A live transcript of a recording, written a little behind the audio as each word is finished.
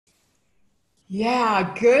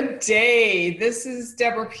Yeah, good day. This is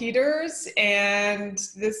Deborah Peters, and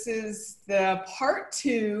this is the part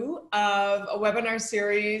two of a webinar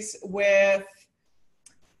series with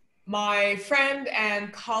my friend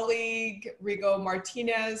and colleague Rigo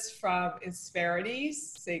Martinez from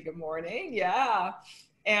Insperities. Say good morning. Yeah.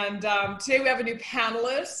 And today we have a new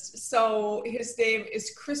panelist. So his name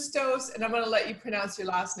is Christos, and I'm going to let you pronounce your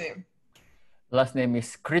last name. Last name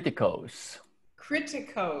is Kritikos.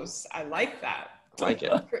 Kritikos. I like that. Like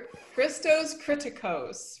it. Christos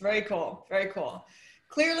Kritikos. Very cool. Very cool.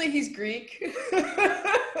 Clearly he's Greek.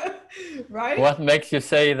 Right? What makes you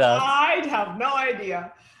say that? I have no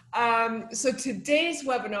idea. So today's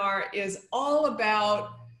webinar is all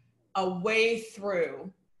about a way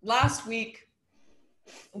through. Last week,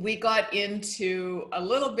 we got into a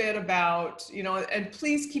little bit about, and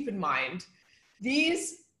please keep in mind,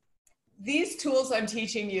 these tools I'm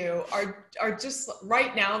teaching you are just,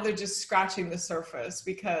 right now, they're just scratching the surface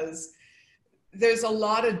because there's a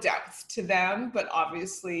lot of depth to them, but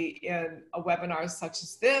obviously in a webinar such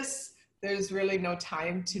as this, there's really no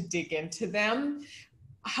time to dig into them.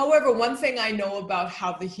 However, one thing I know about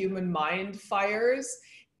how the human mind fires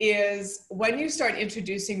is when you start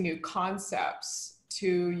introducing new concepts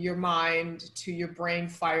to your mind, to your brain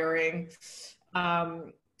firing,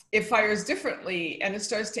 it fires differently and it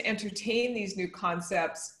starts to entertain these new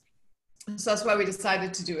concepts. So that's why we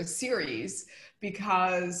decided to do a series,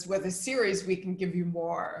 because with a series, we can give you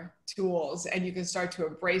more tools and you can start to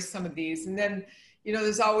embrace some of these. And then,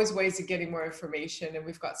 there's always ways of getting more information, and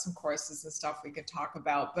we've got some courses and stuff we can talk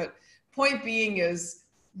about. But point being is,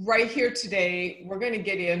 right here today, we're going to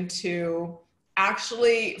get into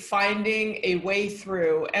actually finding a way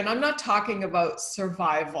through. And I'm not talking about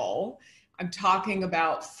survival. I'm talking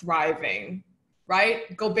about thriving,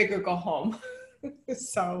 right? Go big or go home.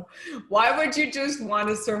 So why would you just want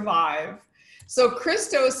to survive? So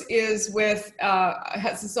Christos is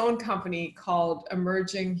has his own company called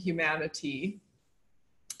Emerging Humanity,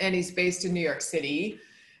 and he's based in New York City.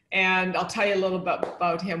 And I'll tell you a little bit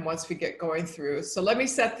about him once we get going through. So let me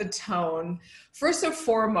set the tone. First and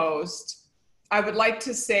foremost, I would like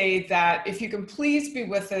to say that if you can please be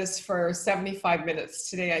with us for 75 minutes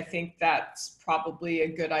today, I think that's probably a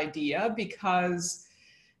good idea, because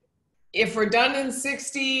if we're done in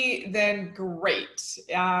 60, then great.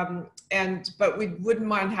 But we wouldn't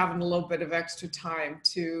mind having a little bit of extra time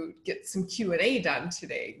to get some Q&A done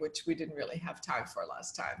today, which we didn't really have time for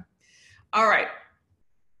last time. All right.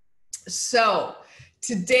 So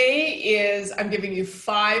today I'm giving you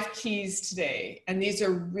 5 keys today, and these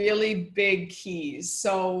are really big keys.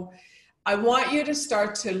 So I want you to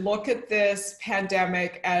start to look at this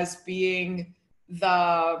pandemic as being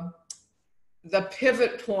the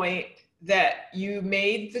pivot point that you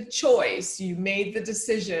made the choice, you made the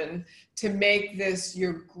decision to make this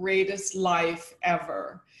your greatest life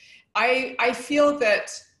ever. I feel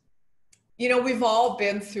that, we've all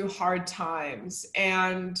been through hard times,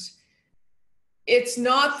 and it's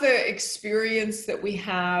not the experience that we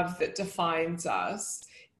have that defines us.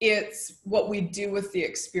 It's what we do with the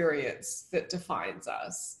experience that defines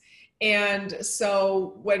us. And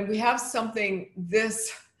so when we have something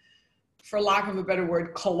this, for lack of a better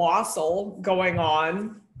word, colossal going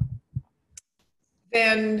on,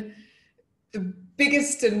 then the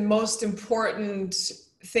biggest and most important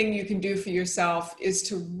thing you can do for yourself is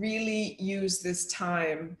to really use this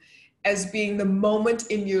time as being the moment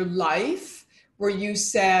in your life where you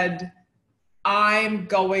said, I'm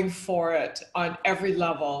going for it on every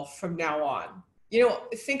level from now on.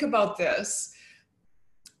 Think about this.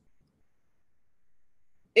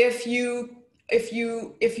 If you're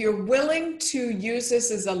willing to use this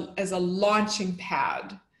as a launching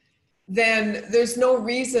pad, then there's no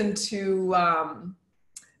reason to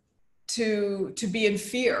be in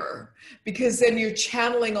fear, because then you're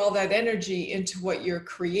channeling all that energy into what you're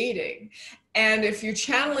creating. And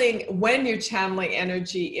when you're channeling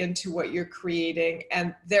energy into what you're creating,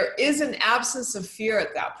 and there is an absence of fear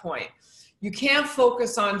at that point, you can't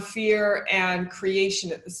focus on fear and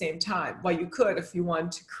creation at the same time. Well, you could if you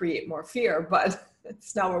wanted to create more fear, but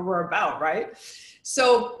that's not what we're about, right?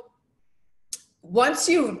 So once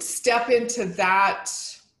you step into that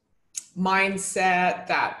mindset,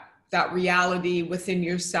 that reality within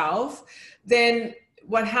yourself, then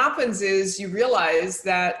what happens is you realize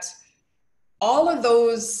that all of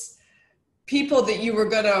those people that you were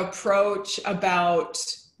going to approach about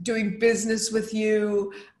doing business with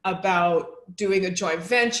you, about doing a joint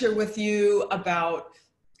venture with you, about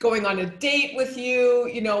going on a date with you,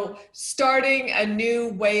 starting a new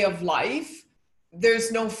way of life,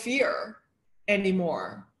 there's no fear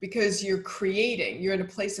anymore. because you're creating, you're in a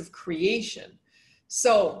place of creation.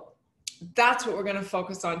 So that's what we're going to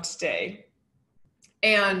focus on today.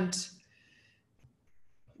 And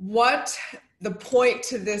what the point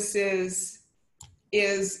to this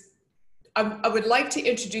is I would like to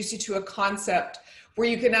introduce you to a concept where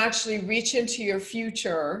you can actually reach into your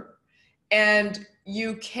future and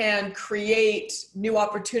you can create new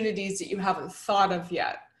opportunities that you haven't thought of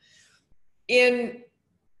yet. In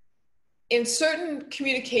certain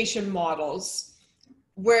communication models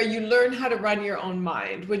where you learn how to run your own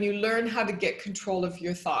mind, when you learn how to get control of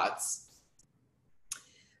your thoughts,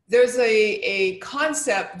 there's a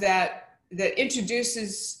concept that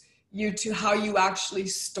introduces you to how you actually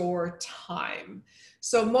store time.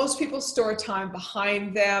 So most people store time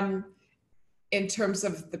behind them in terms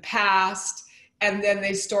of the past, and then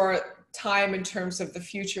they store time in terms of the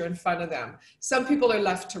future in front of them. Some people are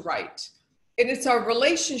left to right. And it's our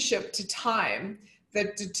relationship to time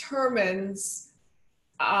that determines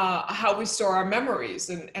how we store our memories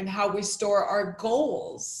and how we store our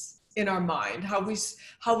goals in our mind, how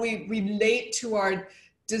we relate to our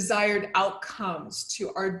desired outcomes,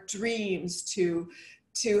 to our dreams, to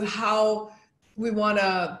how we want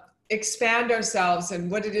to expand ourselves and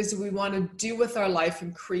what it is that we want to do with our life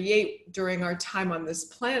and create during our time on this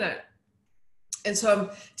planet. And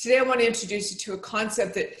so today I want to introduce you to a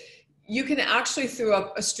concept that you can actually, through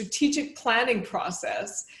a strategic planning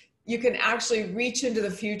process, you can actually reach into the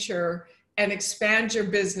future and expand your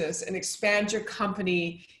business and expand your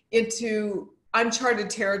company into uncharted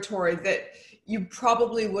territory that you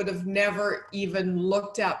probably would have never even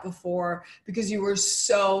looked at before because you were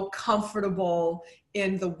so comfortable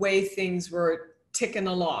in the way things were ticking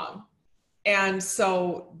along. And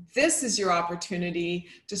so this is your opportunity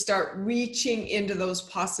to start reaching into those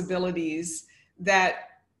possibilities that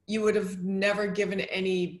you would have never given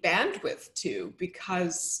any bandwidth to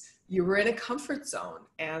because you were in a comfort zone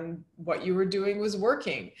and what you were doing was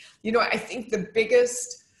working. You know, I think the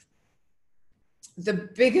biggest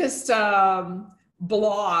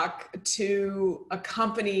block to a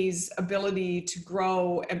company's ability to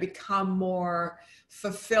grow and become more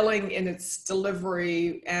fulfilling in its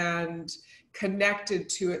delivery and connected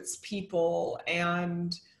to its people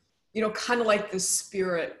and, you know, kind of like the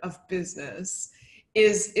spirit of business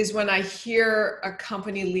is when I hear a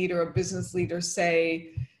company leader, a business leader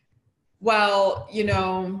say, well, you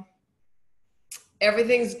know,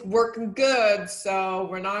 everything's working good, so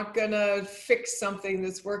we're not gonna fix something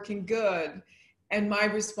that's working good. And my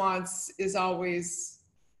response is always,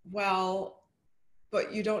 well,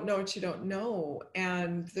 but you don't know what you don't know.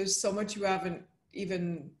 And there's so much you haven't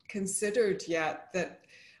even considered yet that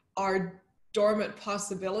are dormant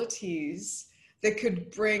possibilities that could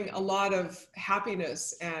bring a lot of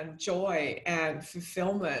happiness and joy and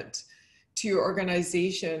fulfillment to your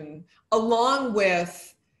organization, along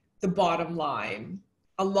with the bottom line,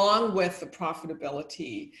 along with the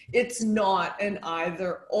profitability. It's not an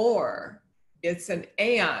either or, it's an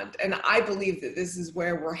and. And I believe that this is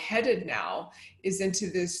where we're headed now, is into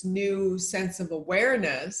this new sense of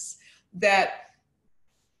awareness that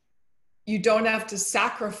you don't have to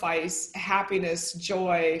sacrifice happiness,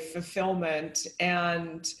 joy, fulfillment,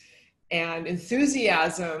 and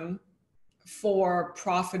enthusiasm for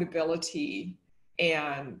profitability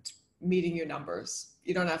and meeting your numbers.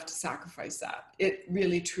 You don't have to sacrifice that. It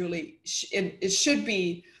really, truly, it should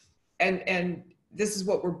be, and this is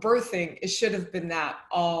what we're birthing, it should have been that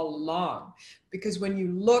all along. Because when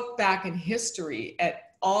you look back in history at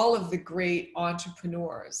all of the great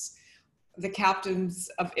entrepreneurs, the captains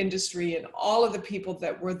of industry and all of the people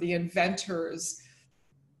that were the inventors,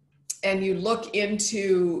 and you look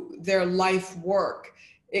into their life work,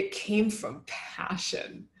 it came from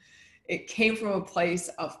passion. It came from a place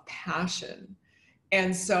of passion.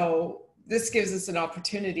 And so this gives us an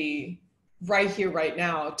opportunity right here, right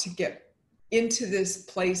now, to get into this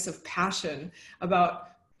place of passion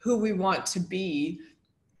about who we want to be,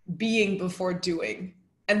 being before doing,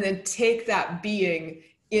 and then take that being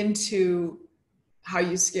into how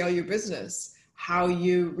you scale your business, how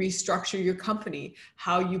you restructure your company,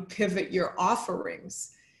 how you pivot your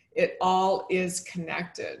offerings. It all is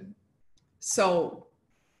connected. So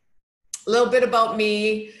a little bit about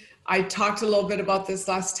me. I talked a little bit about this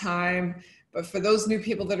last time, but for those new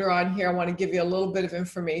people that are on here, I want to give you a little bit of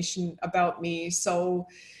information about me. So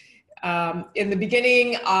in the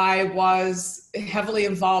beginning, I was heavily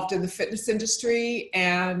involved in the fitness industry,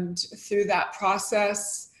 and through that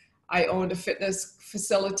process, I owned a fitness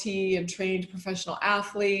facility and trained professional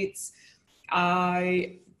athletes.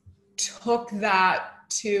 I took that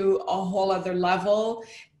to a whole other level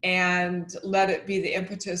and let it be the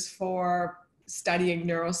impetus for studying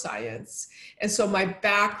neuroscience. And so my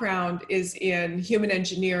background is in human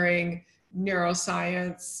engineering,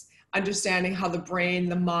 neuroscience, understanding how the brain,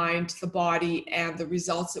 the mind, the body, and the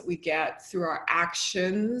results that we get through our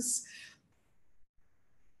actions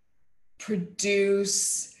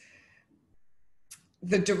produce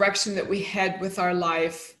the direction that we head with our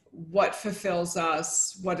life, what fulfills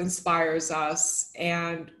us, what inspires us,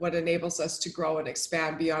 and what enables us to grow and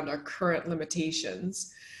expand beyond our current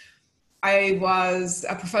limitations. I was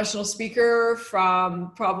a professional speaker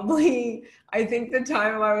from probably, I think the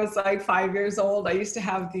time I was like 5 years old. I used to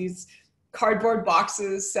have these cardboard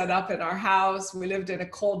boxes set up in our house. We lived in a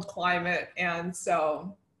cold climate. And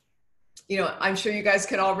so, you know, I'm sure you guys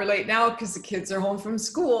can all relate now because the kids are home from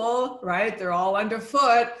school, right? They're all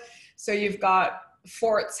underfoot. So you've got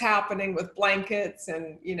forts happening with blankets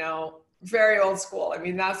and, you know, very old school. I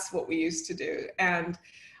mean, that's what we used to do. And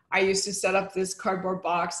I used to set up this cardboard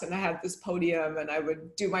box and I had this podium and I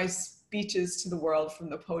would do my speeches to the world from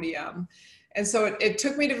the podium. And so it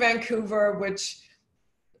took me to Vancouver, which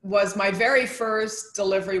was my very first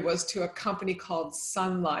delivery was to a company called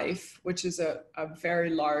Sun Life, which is a very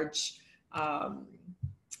large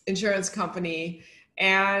insurance company.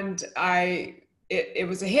 And it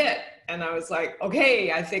was a hit. And I was like,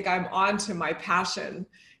 okay, I think I'm on to my passion.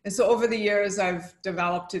 And so over the years, I've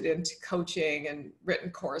developed it into coaching and written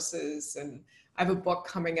courses, and I have a book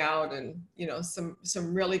coming out and, you know, some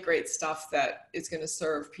really great stuff that is going to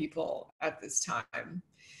serve people at this time.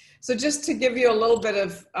 So just to give you a little bit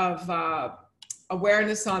of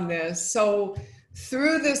awareness on this. So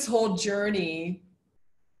through this whole journey,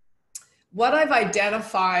 what I've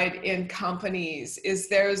identified in companies is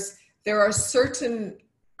there are certain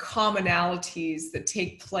commonalities that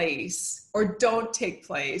take place or don't take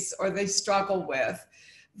place or they struggle with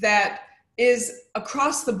that is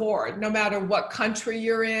across the board, no matter what country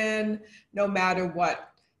you're in, no matter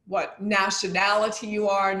what nationality you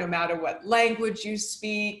are, no matter what language you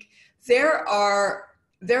speak. There are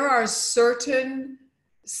certain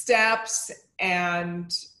steps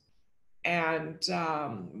and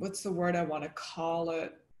what's the word I want to call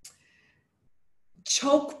it?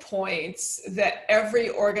 Choke points that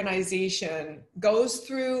every organization goes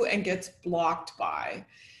through and gets blocked by.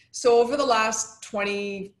 So over the last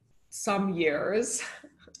 20 some years,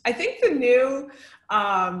 I think the new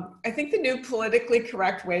politically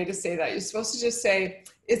correct way to say that, you're supposed to just say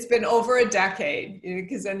it's been over a decade,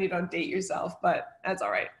 because then you don't date yourself, but that's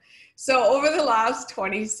all right. So over the last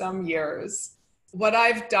 20 some years, what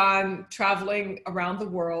I've done traveling around the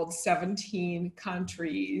world, 17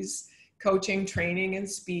 countries, coaching, training, and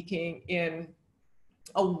speaking in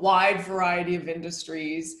a wide variety of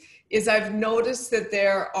industries, is I've noticed that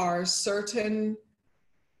there are certain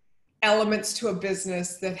elements to a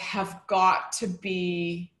business that have got to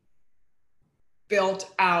be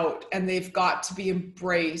built out and they've got to be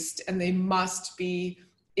embraced and they must be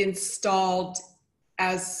installed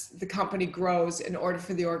as the company grows in order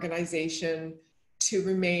for the organization to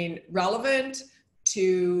remain relevant,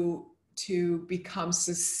 to become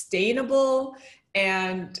sustainable,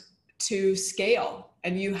 and to scale.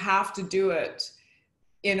 And you have to do it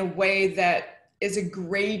in a way that is a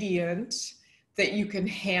gradient that you can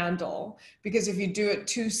handle. Because if you do it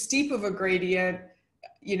too steep of a gradient,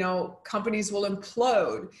 you know, companies will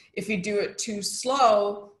implode. If you do it too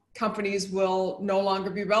slow, companies will no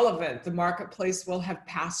longer be relevant. The marketplace will have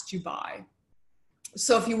passed you by.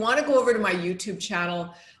 So if you want to go over to my YouTube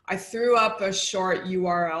channel, I threw up a short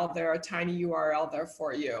URL there, a tiny URL there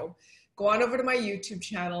for you. Go on over to my YouTube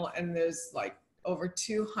channel and there's like over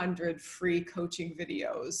 200 free coaching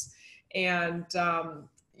videos. And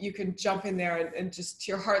you can jump in there and just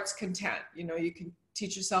to your heart's content. You know, you can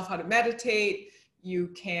teach yourself how to meditate. You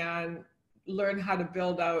can learn how to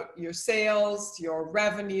build out your sales, your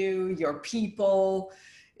revenue, your people.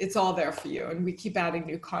 It's all there for you. And we keep adding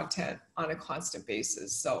new content on a constant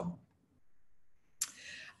basis. So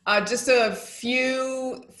just a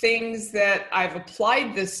few things that I've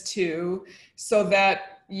applied this to so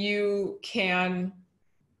that you can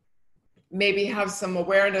maybe have some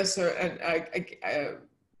awareness or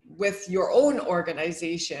with your own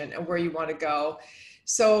organization and where you want to go.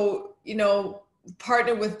 So, you know,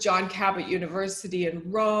 partner with John Cabot University in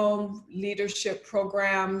Rome, leadership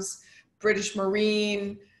programs, British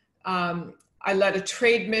Marine. I led a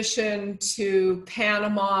trade mission to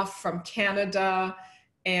Panama from Canada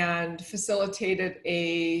and facilitated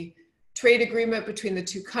a trade agreement between the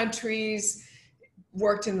two countries,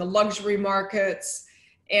 worked in the luxury markets.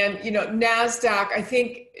 And, you know, NASDAQ, I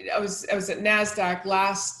think I was at NASDAQ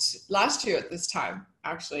last year at this time,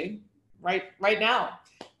 actually, right now.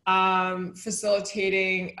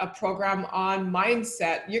 facilitating a program on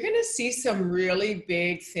mindset. You're going to see some really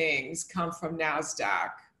big things come from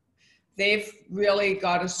NASDAQ. They've really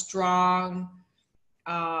got a strong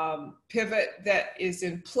pivot that is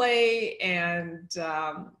in play, and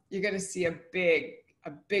you're going to see a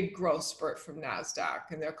big growth spurt from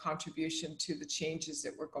NASDAQ and their contribution to the changes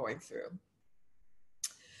that we're going through.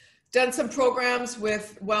 Done some programs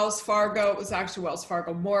with Wells Fargo. It was actually Wells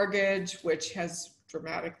Fargo Mortgage, which has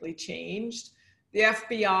dramatically changed. The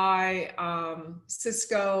FBI,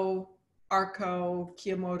 Cisco, Arco,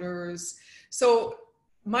 Kia Motors. So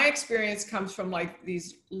my experience comes from like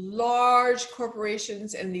these large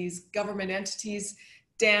corporations and these government entities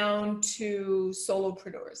down to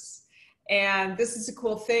solopreneurs. And this is a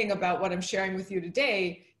cool thing about what I'm sharing with you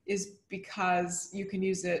today, is because you can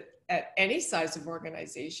use it at any size of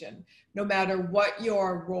organization, no matter what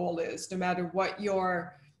your role is, no matter what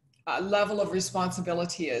your level of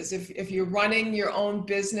responsibility is. If you're running your own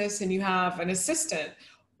business and you have an assistant,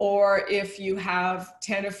 or if you have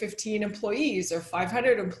 10 or 15 employees or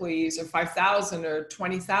 500 employees or 5,000 or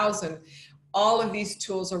 20,000, all of these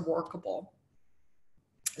tools are workable.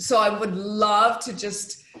 So I would love to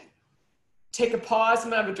just take a pause. I'm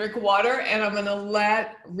gonna have a drink of water and I'm gonna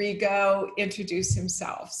let Rigo introduce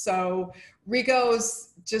himself. So Rigo's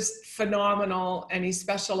just phenomenal, and he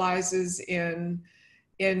specializes in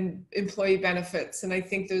employee benefits. And I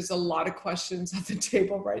think there's a lot of questions at the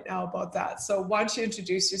table right now about that. So why don't you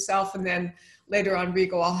introduce yourself, and then later on,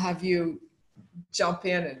 Rigo, I'll have you jump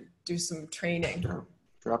in and do some training.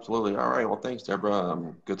 Sure, absolutely. All right, well, thanks,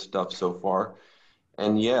 Deborah. Good stuff so far.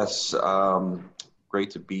 And yes,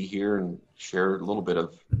 great to be here and share a little bit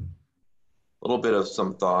of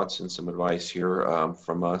some thoughts and some advice here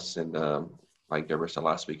from us. And like Deborah said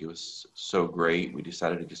last week, it was so great. We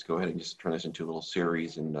decided to just go ahead and just turn this into a little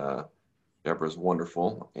series. And Deborah's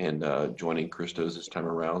wonderful, and joining Christos this time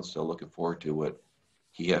around. So looking forward to what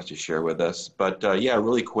he has to share with us. But yeah,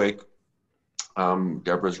 really quick,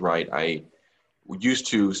 Deborah's right. I used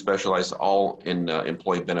to specialize all in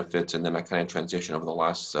employee benefits, and then I kind of transitioned over the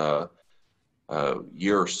last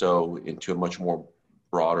year or so into a much more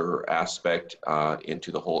broader aspect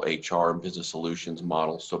into the whole HR and business solutions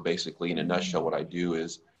model. So basically, in a nutshell, what I do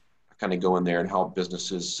is I kind of go in there and help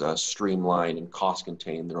businesses streamline and cost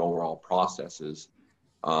contain their overall processes.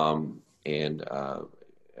 And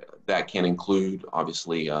that can include,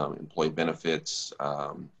 obviously, employee benefits,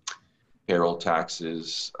 payroll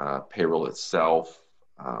taxes, payroll itself,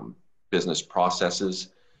 business processes.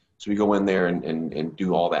 So we go in there and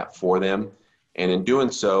do all that for them. And in doing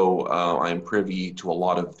so, I am privy to a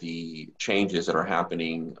lot of the changes that are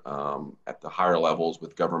happening at the higher levels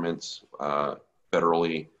with governments,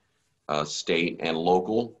 federally, state, and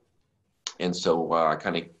local. And so I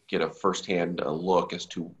kind of get a firsthand look as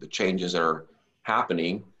to the changes that are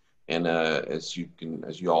happening. And as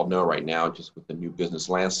you all know right now, just with the new business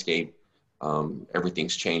landscape,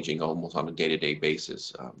 everything's changing almost on a day-to-day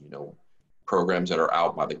basis. Programs that are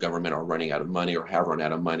out by the government are running out of money or have run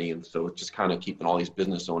out of money. And so it's just kind of keeping all these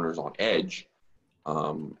business owners on edge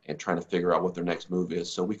and trying to figure out what their next move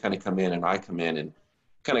is. So we kind of come in and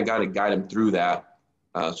kind of got to guide them through that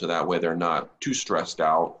so that way they're not too stressed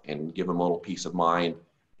out, and give them a little peace of mind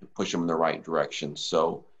and push them in the right direction.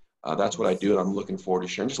 So that's what I do. And I'm looking forward to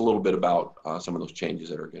sharing just a little bit about some of those changes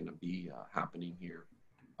that are going to be happening here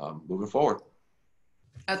moving forward.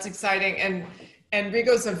 That's exciting. And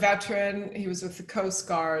Rigo's a veteran. He was with the Coast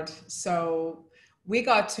Guard. So we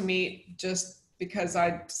got to meet just because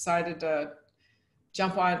I decided to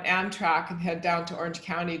jump on Amtrak and head down to Orange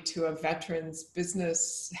County to a veterans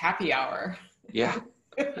business happy hour. Yeah,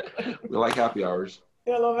 we like happy hours.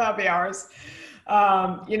 Yeah, I love happy hours.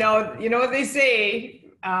 You know what they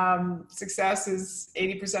say, success is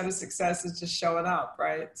 80% of success is just showing up,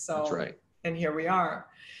 right? So that's right. And here we are.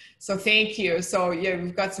 So thank you. So yeah,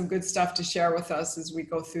 we've got some good stuff to share with us as we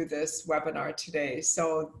go through this webinar today.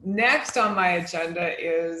 So next on my agenda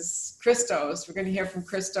is Christos. We're going to hear from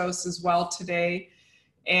Christos as well today.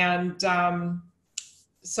 And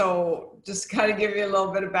so just kind of give you a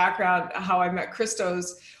little bit of background how I met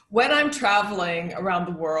Christos. When I'm traveling around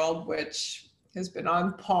the world, which has been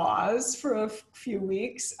on pause for a few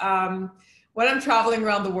weeks, when I'm traveling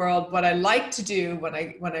around the world, what I like to do when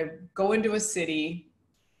I go into a city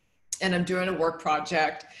and I'm doing a work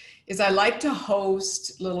project is I like to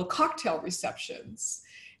host little cocktail receptions.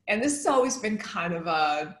 And this has always been kind of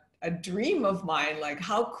a dream of mine. Like,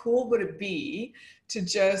 how cool would it be to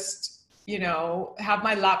just, have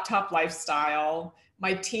my laptop lifestyle.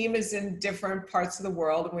 My team is in different parts of the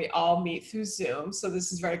world and we all meet through Zoom. So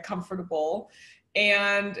this is very comfortable.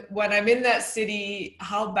 And when I'm in that city,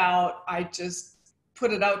 how about I just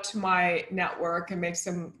put it out to my network and make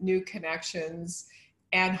some new connections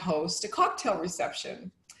and host a cocktail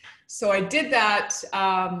reception. So I did that.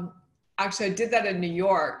 Actually, I did that in New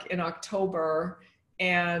York in October,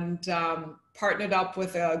 and partnered up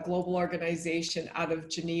with a global organization out of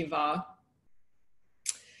Geneva.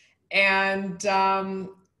 And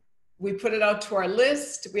we put it out to our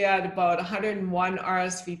list. We had about 101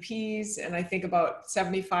 RSVPs, and I think about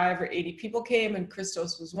 75 or 80 people came, and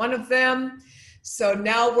Christos was one of them. So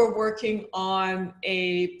now we're working on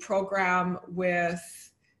a program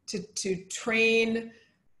to train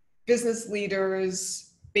business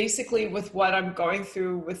leaders, basically with what I'm going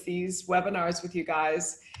through with these webinars with you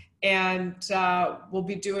guys. And we'll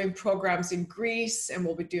be doing programs in Greece, and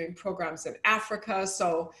we'll be doing programs in Africa.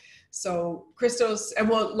 So Christos, and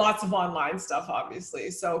well, lots of online stuff, obviously.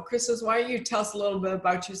 So Christos, why don't you tell us a little bit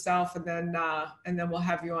about yourself, and then we'll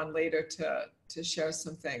have you on later to share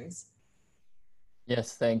some things.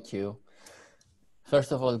 Yes, thank you.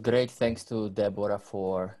 First of all, great thanks to Deborah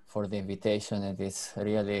for the invitation. And it's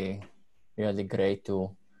really, really great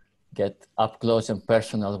to get up close and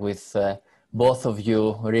personal with both of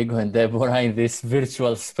you, Rigo and Deborah, in this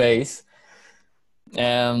virtual space.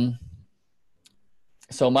 So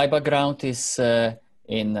my background is I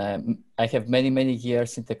have many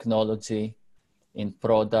years in technology, in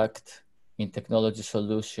product, in technology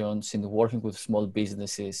solutions, in working with small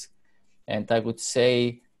businesses. And I would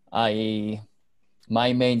say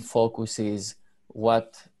my main focus is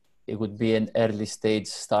what it would be an early stage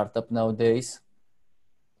startup nowadays.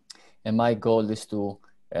 And my goal is to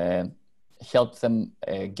help them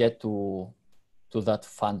get to that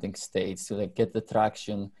funding stage, to get the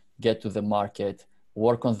traction, get to the market,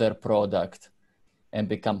 work on their product, and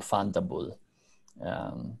become fundable.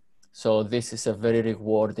 So this is a very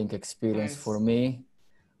rewarding experience for me.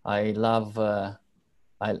 I love,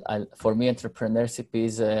 for me, entrepreneurship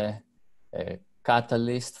is a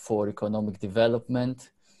catalyst for economic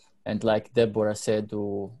development. And like Deborah said,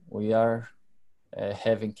 we are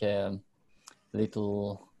having a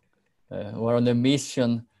little, we're on a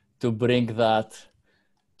mission to bring that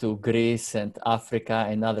to Greece and Africa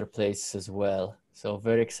and other places as well. So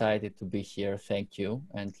very excited to be here. Thank you.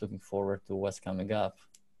 And looking forward to what's coming up.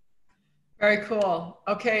 Very cool.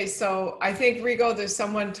 Okay, so I think, Rigo, there's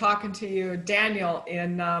someone talking to you, Daniel,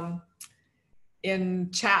 in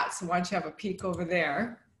chat. So why don't you have a peek over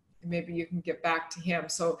there? Maybe you can get back to him.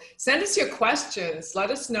 So send us your questions.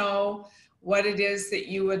 Let us know what it is that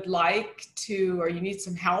you would like to, or you need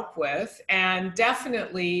some help with. And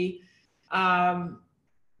definitely,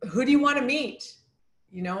 who do you want to meet?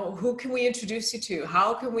 You know, who can we introduce you to?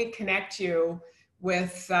 How can we connect you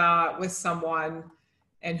with someone?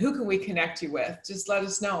 And who can we connect you with? Just let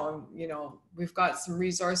us know. You know, we've got some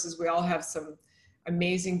resources. We all have some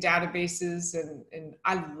amazing databases, and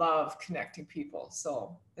I love connecting people.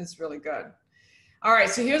 So it's really good. All right,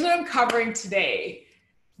 so here's what I'm covering today.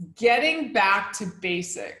 Getting back to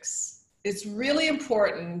basics. It's really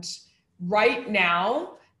important right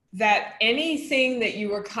now that anything that you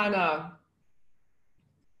were kind of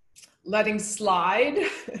letting slide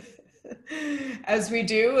as we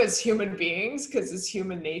do as human beings, because it's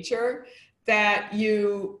human nature, that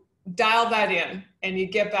you dial that in and you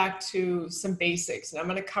get back to some basics. And I'm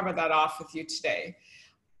going to cover that off with you today.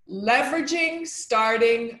 Leveraging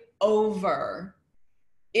starting over.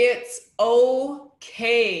 It's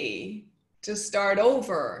okay to start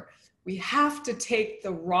over. We have to take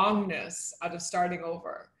the wrongness out of starting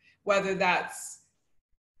over, whether that's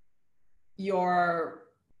your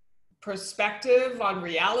perspective on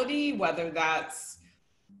reality, whether that's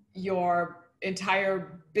your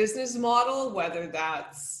entire business model, whether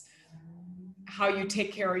that's how you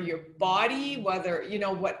take care of your body, whether, you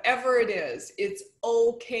know, whatever it is, it's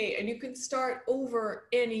okay. And you can start over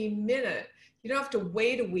any minute. You don't have to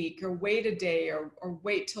wait a week or wait a day or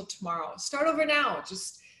wait till tomorrow. Start over now.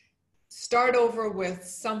 Just start over with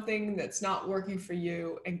something that's not working for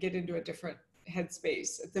you and get into a different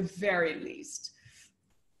headspace at the very least.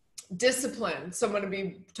 Discipline. So I'm going to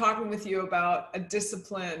be talking with you about a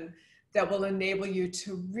discipline that will enable you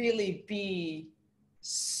to really be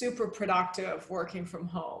super productive working from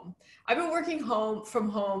home. I've been working from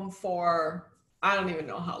home for, I don't even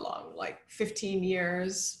know how long, like 15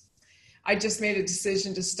 years. I just made a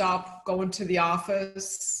decision to stop going to the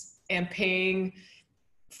office and paying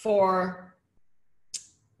for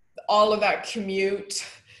all of that commute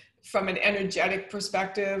from an energetic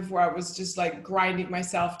perspective, where I was just like grinding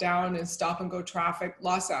myself down and stop and go traffic.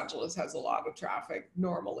 Los Angeles has a lot of traffic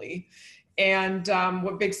normally. And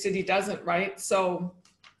what big city doesn't, right? So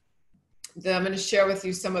then I'm going to share with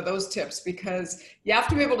you some of those tips, because you have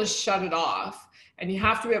to be able to shut it off, and you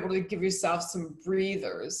have to be able to give yourself some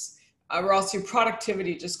breathers, or else your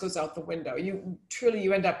productivity just goes out the window.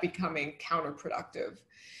 You end up becoming counterproductive.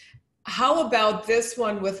 How about this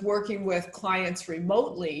one with working with clients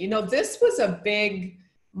remotely? You know, this was a big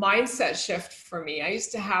mindset shift for me. I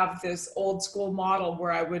used to have this old school model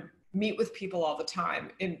where I would meet with people all the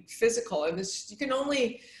time in physical, and you can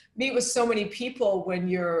only meet with so many people when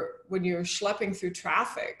you're schlepping through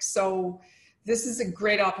traffic. So this is a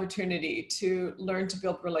great opportunity to learn to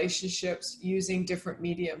build relationships using different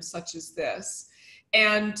mediums such as this,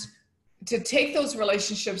 and to take those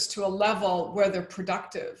relationships to a level where they're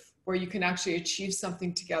productive, where you can actually achieve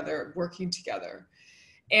something together, working together.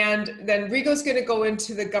 And then Rigo's going to go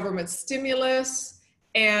into the government stimulus,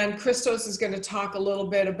 and Christos is going to talk a little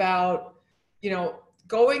bit about, you know,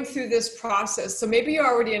 going through this process. So maybe you're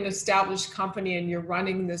already an established company and you're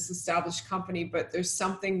running this established company, but there's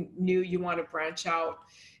something new you want to branch out.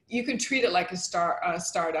 You can treat it like a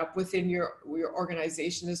startup within your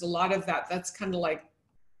organization. There's a lot of that. That's kind of like,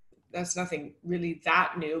 that's nothing really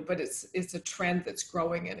that new, but it's a trend that's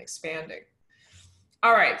growing and expanding.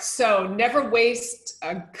 All right, so never waste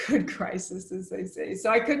a good crisis, as they say. So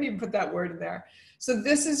I couldn't even put that word in there. So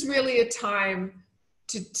this is really a time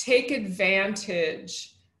to take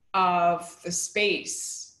advantage of the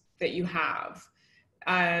space that you have,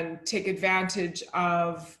 and take advantage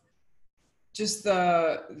of just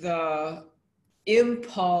the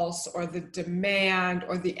impulse or the demand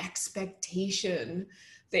or the expectation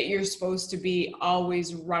that you're supposed to be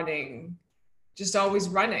always running, just always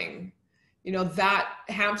running. You know, that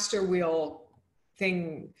hamster wheel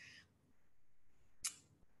thing,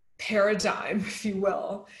 paradigm, if you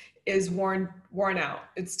will, is worn out.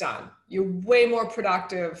 It's done. You're way more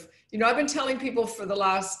productive. You know, I've been telling people for the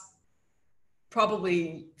last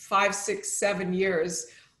probably 5, 6, 7 years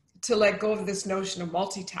to let go of this notion of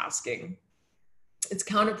multitasking. It's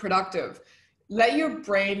counterproductive. Let your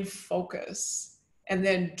brain focus and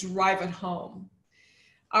then drive it home.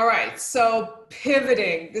 All right, so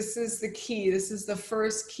pivoting, this is the key. This is the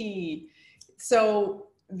first key. So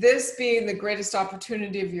this being the greatest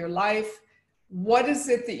opportunity of your life, what is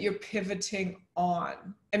it that you're pivoting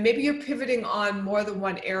on? And maybe you're pivoting on more than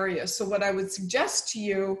one area. So what I would suggest to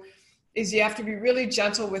you is you have to be really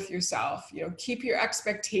gentle with yourself. You know, keep your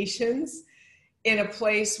expectations in a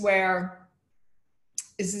place where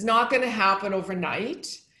this is not going to happen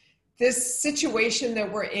overnight. This situation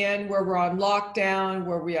that we're in, where we're on lockdown,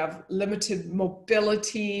 where we have limited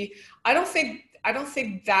mobility, I don't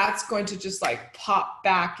think that's going to just like pop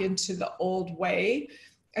back into the old way.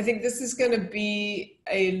 I think this is going to be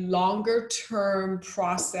a longer term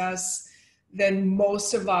process than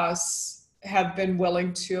most of us have been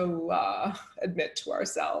willing to admit to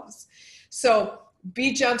ourselves. So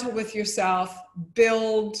be gentle with yourself,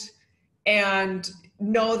 build, and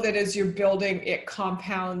know that as you're building, it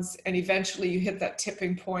compounds, and eventually you hit that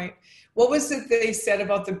tipping point. What was it they said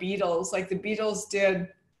about the Beatles? Like the Beatles did,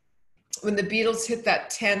 when the Beatles hit that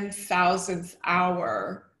 10,000th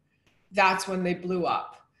hour, that's when they blew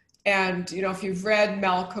up. And, you know, if you've read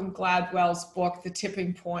Malcolm Gladwell's book, The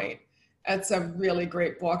Tipping Point, it's a really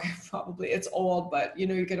great book. Probably it's old, but, you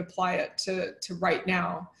know, you can apply it to right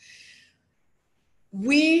now.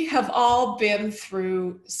 We have all been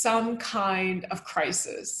through some kind of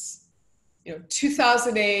crisis. You know,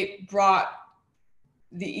 2008 brought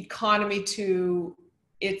the economy to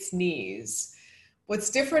its knees. What's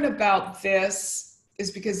different about this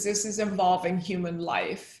is because this is involving human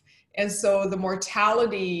life. And so the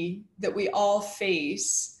mortality that we all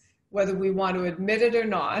face, whether we want to admit it or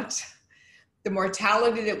not, the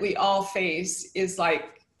mortality that we all face is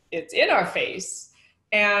like, it's in our face.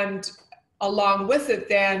 And along with it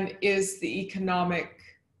then is the economic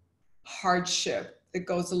hardship that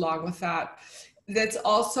goes along with that. That's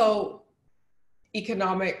also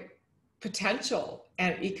economic potential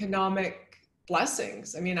and economic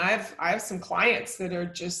blessings. I mean, I have some clients that are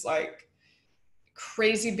just like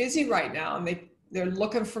crazy busy right now, and they're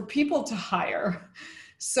looking for people to hire.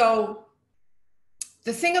 So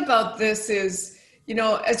the thing about this is, you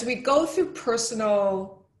know, as we go through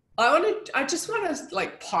personal, I just want to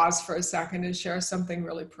like pause for a second and share something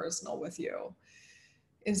really personal with you,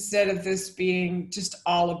 instead of this being just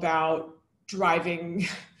all about driving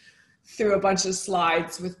through a bunch of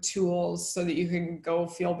slides with tools so that you can go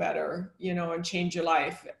feel better, you know, and change your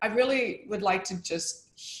life. I really would like to just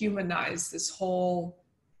humanize this whole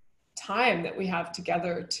time that we have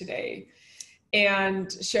together today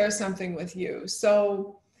and share something with you.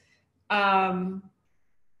 So, I'm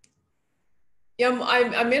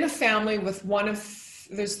in a family with one of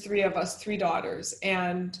there's three of us, three daughters.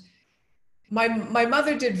 And my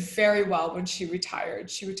mother did very well when she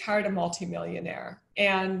retired. She retired a multimillionaire.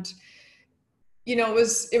 And, you know,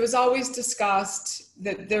 it was always discussed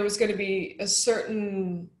that there was going to be a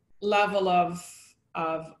certain level of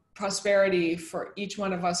prosperity for each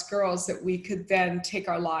one of us girls that we could then take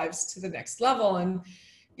our lives to the next level. And,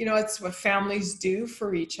 you know, it's what families do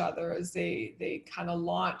for each other, as they kind of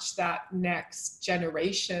launch that next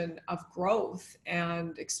generation of growth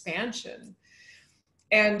and expansion.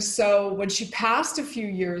 And so when she passed a few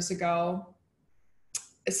years ago,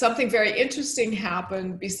 something very interesting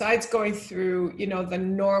happened. Besides going through, you know, the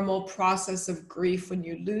normal process of grief when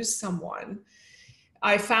you lose someone,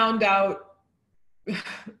 I found out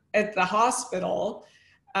at the hospital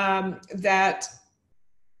that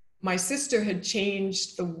my sister had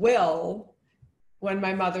changed the will when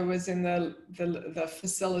my mother was in the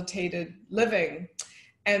facilitated living.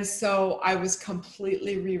 And so I was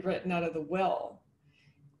completely rewritten out of the will.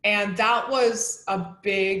 And that was a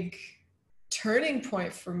big turning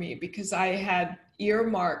point for me, because I had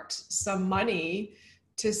earmarked some money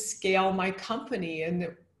to scale my company,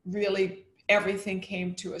 and really everything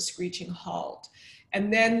came to a screeching halt.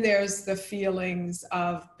 And then there's the feelings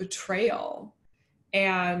of betrayal.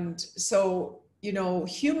 And so, you know,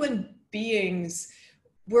 human beings,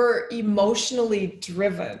 we're emotionally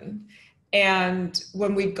driven. And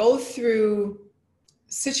when we go through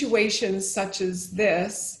situations such as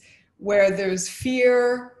this, where there's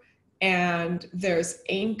fear and there's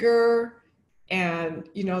anger and,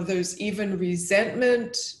 you know, there's even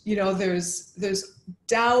resentment, you know, there's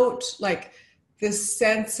doubt, like this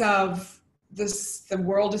sense of the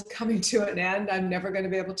world is coming to an end. I'm never going to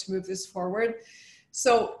be able to move this forward.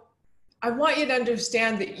 So I want you to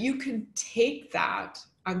understand that you can take that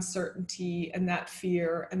uncertainty and that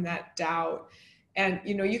fear and that doubt. And,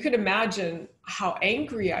 you know, you could imagine how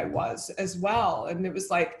angry I was as well. And it was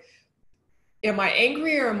like, am I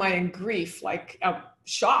angry or am I in grief? Like a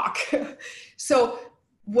shock. So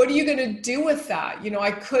what are you going to do with that? You know,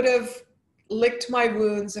 I could have licked my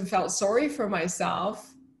wounds and felt sorry for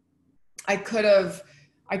myself. I could have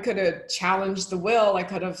challenged the will. I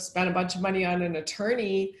could have spent a bunch of money on an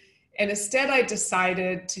attorney. And instead I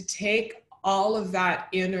decided to take all of that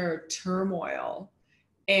inner turmoil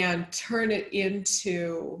and turn it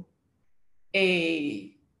into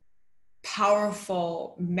a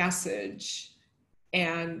powerful message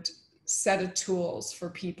and set of tools for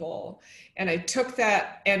people. And I took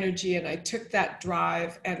that energy and I took that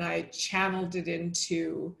drive and I channeled it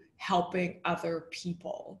into helping other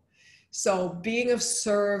people. So being of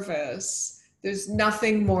service, there's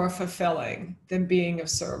nothing more fulfilling than being of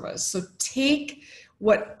service. So take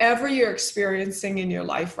whatever you're experiencing in your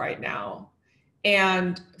life right now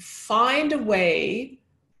and find a way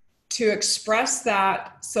to express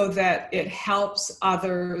that so that it helps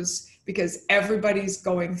others, because everybody's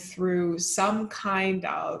going through some kind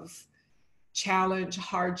of challenge,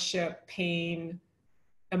 hardship, pain,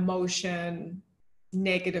 emotion,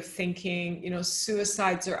 negative thinking. You know,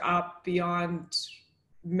 suicides are up beyond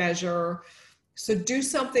measure. So do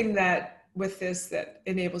something that with this that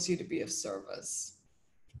enables you to be of service.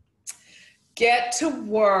 Get to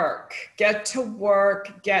work, get to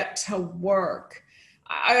work, get to work.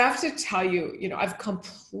 I have to tell you, you know, I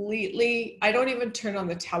don't even turn on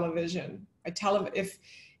the television.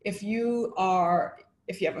 If you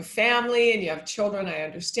have a family and you have children, I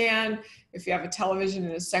understand. If you have a television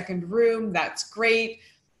in a second room, that's great.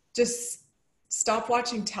 Just stop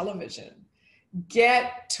watching television.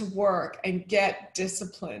 Get to work and get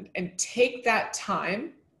disciplined and take that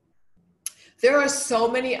time. There are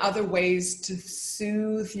so many other ways to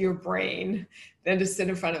soothe your brain than to sit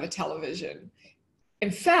in front of a television.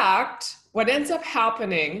 In fact, what ends up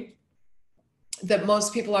happening that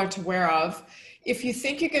most people aren't aware of, if you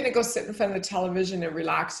think you're going to go sit in front of the television and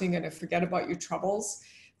relaxing and forget about your troubles,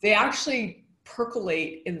 they actually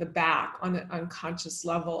percolate in the back on an unconscious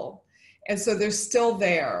level. And so they're still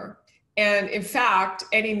there. And in fact,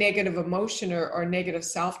 any negative emotion or negative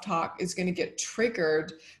self-talk is going to get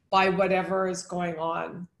triggered by whatever is going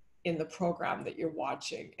on in the program that you're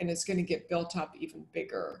watching. And it's going to get built up even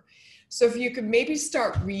bigger. So if you could maybe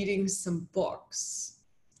start reading some books,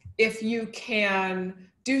 if you can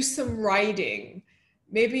do some writing,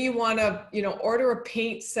 maybe you want to, you know, order a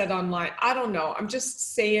paint set online. I don't know. I'm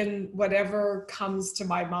just saying whatever comes to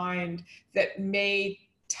my mind that may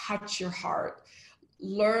touch your heart.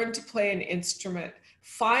 Learn to play an instrument.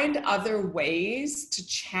 Find other ways to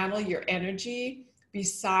channel your energy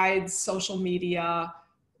besides social media,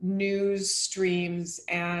 news streams,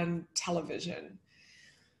 and television.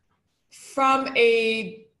 From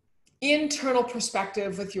a internal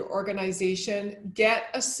perspective with your organization, get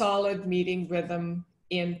a solid meeting rhythm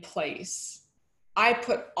in place. I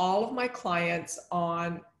put all of my clients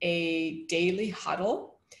on a daily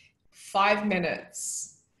huddle, 5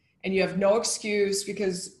 minutes, and you have no excuse,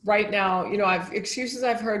 because right now, you know, excuses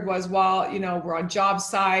I've heard was, well, you know, we're on job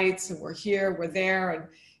sites and we're here, we're there. And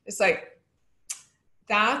it's like,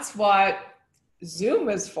 that's what Zoom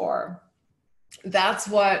is for. That's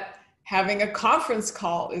what having a conference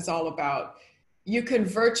call is all about. You can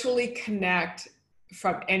virtually connect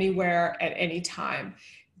from anywhere at any time.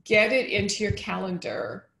 Get it into your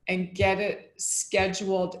calendar and get it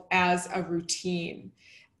scheduled as a routine.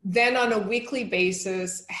 Then on a weekly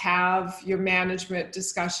basis, have your management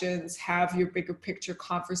discussions, have your bigger picture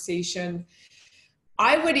conversation.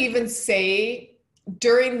 I would even say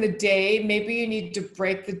during the day, maybe you need to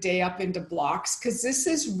break the day up into blocks, because this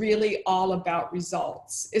is really all about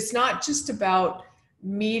results. It's not just about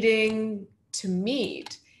meeting to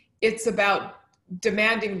meet. It's about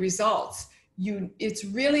demanding results. It's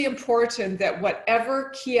really important that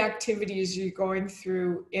whatever key activities you're going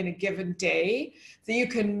through in a given day, that you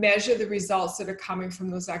can measure the results that are coming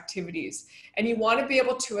from those activities. And you want to be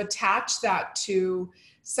able to attach that to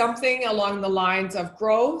something along the lines of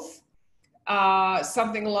growth,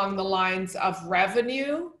 something along the lines of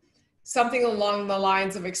revenue, something along the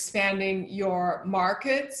lines of expanding your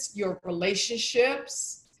markets, your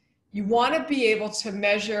relationships. You want to be able to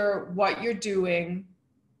measure what you're doing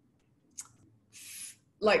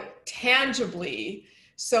like tangibly,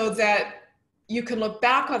 so that you can look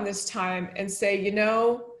back on this time and say, you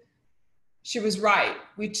know, she was right.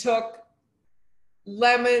 We took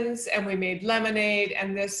lemons and we made lemonade,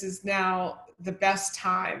 and this is now the best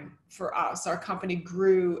time for us. Our company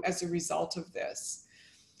grew as a result of this.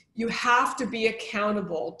 You have to be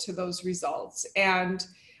accountable to those results. And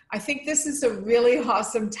I think this is a really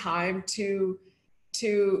awesome time to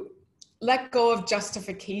let go of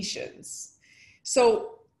justifications.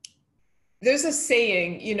 So there's a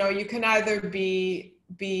saying, you know, you can either be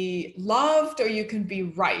loved or you can be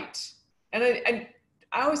right. And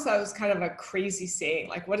I always thought it was kind of a crazy saying,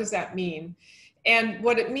 like, what does that mean? And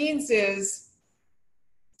what it means is,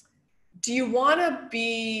 do you want to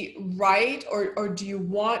be right, or do you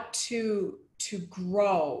want to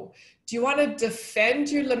grow? Do you want to defend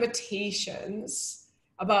your limitations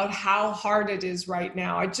about how hard it is right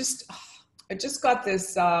now? I just got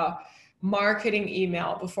this marketing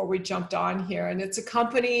email before we jumped on here, and it's a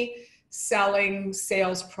company selling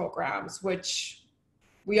sales programs, which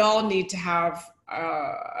we all need to have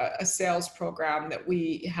a sales program that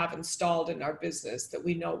we have installed in our business that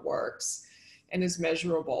we know works and is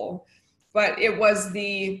measurable. But it was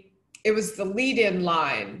the lead-in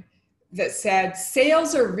line that said,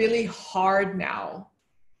 sales are really hard now.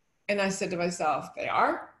 And I said to myself, they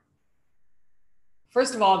are?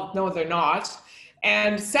 First of all, no, they're not.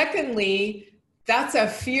 And secondly, that's a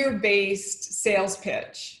fear-based sales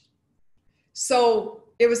pitch. So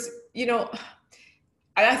it was, you know,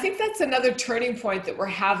 I think that's another turning point that we're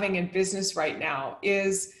having in business right now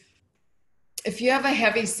is, if you have a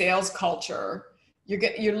heavy sales culture,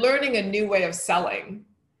 you're learning a new way of selling.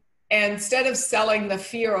 And instead of selling the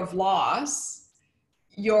fear of loss,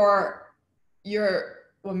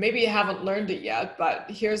 well, maybe you haven't learned it yet, but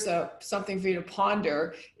here's something for you to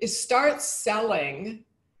ponder, is start selling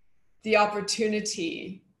the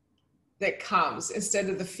opportunity that comes instead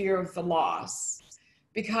of the fear of the loss.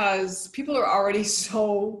 Because people are already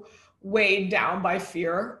so weighed down by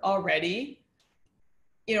fear already.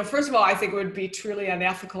 You know, first of all, I think it would be truly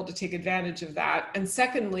unethical to take advantage of that. And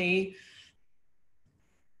secondly,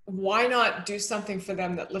 why not do something for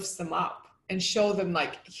them that lifts them up and show them,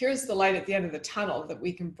 like, here's the light at the end of the tunnel that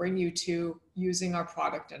we can bring you to using our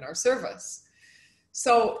product and our service.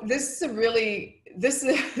 So this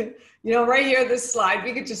is, you know, right here, this slide,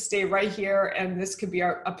 we could just stay right here, and this could be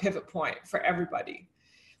a pivot point for everybody.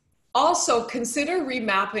 Also, consider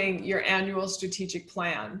remapping your annual strategic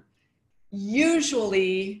plan.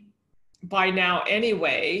 Usually by now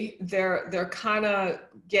anyway, they're kind of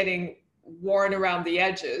getting worn around the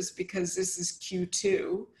edges because this is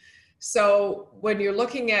Q2. So when you're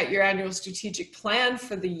looking at your annual strategic plan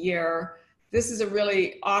for the year, this is a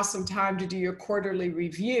really awesome time to do your quarterly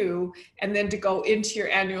review, and then to go into your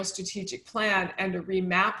annual strategic plan and to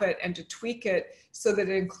remap it and to tweak it so that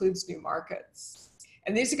it includes new markets.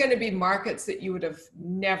 And these are going to be markets that you would have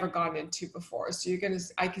never gone into before. So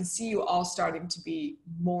I can see you all starting to be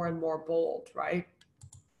more and more bold, right?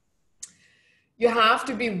 You have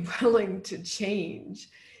to be willing to change.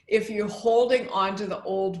 If you're holding on to the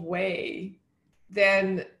old way,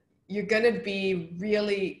 then you're going to be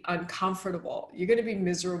really uncomfortable. You're going to be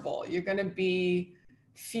miserable. You're going to be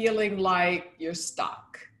feeling like you're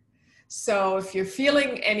stuck. So if you're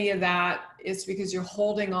feeling any of that, it's because you're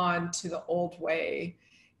holding on to the old way.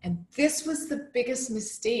 And this was the biggest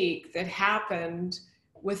mistake that happened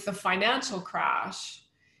with the financial crash,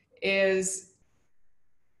 is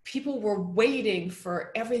people were waiting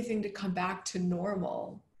for everything to come back to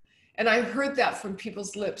normal. And I heard that from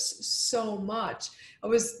people's lips so much. I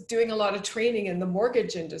was doing a lot of training in the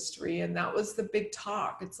mortgage industry, and that was the big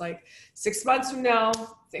talk. It's like 6 months from now,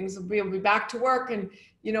 things will be back to work. And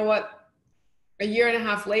you know what? A year and a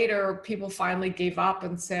half later, people finally gave up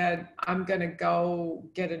and said, I'm going to go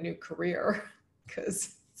get a new career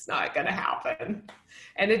because it's not going to happen.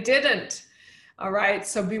 And it didn't. All right.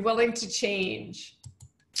 So be willing to change.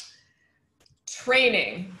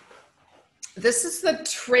 Training. This is the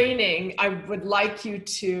training I would like you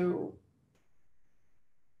to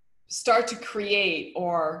start to create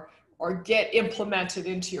or get implemented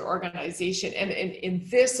into your organization, and in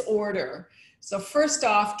this order. So first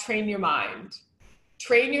off, train your mind.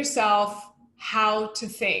 Train yourself how to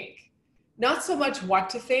think. Not so much what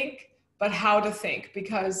to think, but how to think,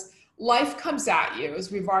 because life comes at you,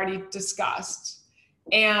 as we've already discussed,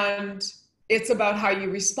 and it's about how you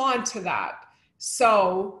respond to that.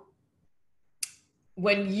 So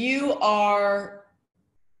when you are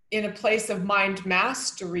in a place of mind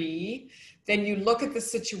mastery, then you look at the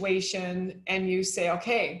situation and you say,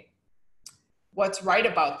 okay, what's right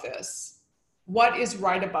about this? What is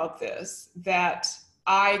right about this that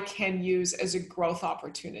I can use as a growth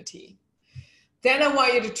opportunity? Then I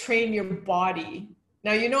want you to train your body.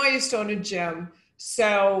 Now, you know, I used to own a gym.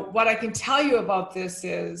 So what I can tell you about this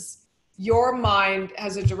is your mind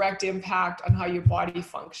has a direct impact on how your body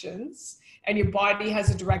functions, and your body has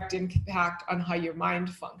a direct impact on how your mind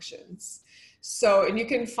functions. So, and you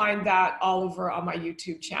can find that all over on my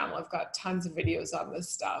YouTube channel. I've got tons of videos on this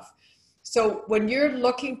stuff. So when you're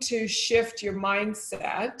looking to shift your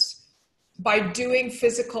mindset, by doing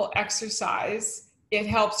physical exercise, it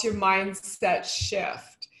helps your mindset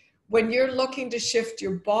shift. When you're looking to shift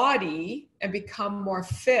your body and become more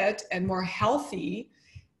fit and more healthy,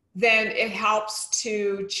 then it helps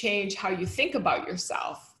to change how you think about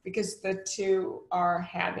yourself, because the two are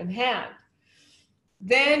hand in hand.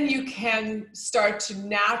 Then you can start to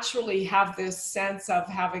naturally have this sense of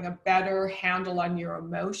having a better handle on your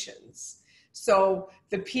emotions. So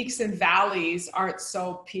the peaks and valleys aren't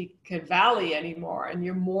so peak and valley anymore, and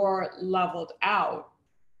you're more leveled out.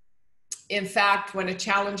 In fact, when a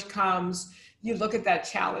challenge comes, you look at that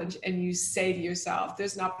challenge and you say to yourself,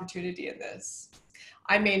 there's an opportunity in this.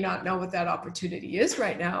 I may not know what that opportunity is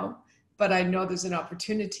right now, but I know there's an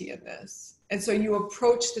opportunity in this. And so you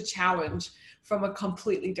approach the challenge from a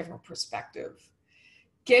completely different perspective.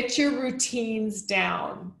 Get your routines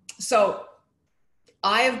down. So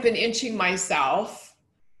I have been inching myself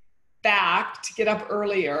back to get up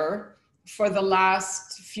earlier for the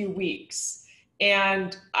last few weeks.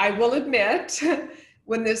 And I will admit,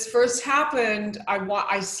 when this first happened,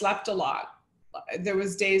 I slept a lot. There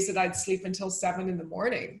was days that I'd sleep until 7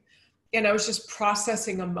 a.m. and I was just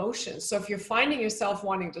processing emotions. So if you're finding yourself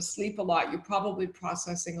wanting to sleep a lot, you're probably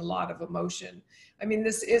processing a lot of emotion. I mean,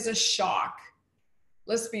 this is a shock.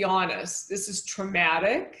 Let's be honest. This is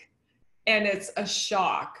traumatic. And it's a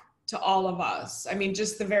shock to all of us. I mean,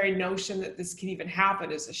 just the very notion that this can even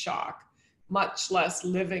happen is a shock, much less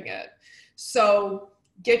living it. So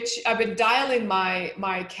I've been dialing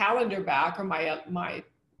my calendar back, or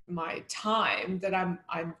my time that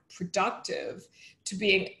I'm productive, to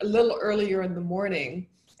being a little earlier in the morning.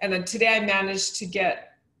 And then today I managed to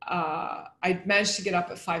get up at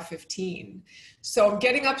 5:15. So I'm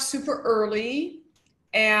getting up super early.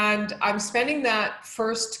 And I'm spending that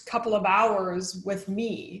first couple of hours with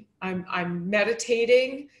me. I'm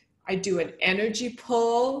meditating. I do an energy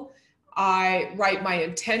pull. I write my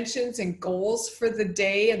intentions and goals for the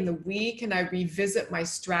day and the week, and I revisit my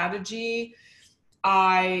strategy.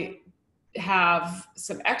 I have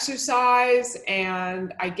some exercise,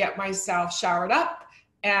 and I get myself showered up,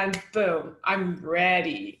 and boom, I'm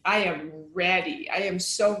ready. I am ready. I am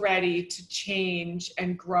so ready to change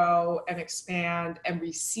and grow and expand and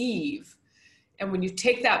receive. And when you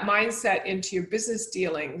take that mindset into your business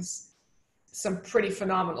dealings, some pretty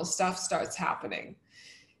phenomenal stuff starts happening.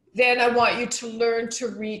 Then I want you to learn to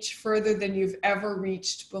reach further than you've ever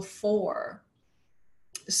reached before.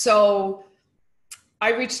 So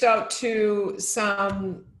I reached out to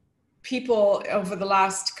some people over the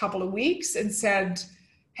last couple of weeks and said,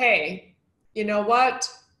 hey, you know what?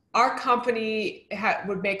 Our company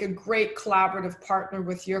would make a great collaborative partner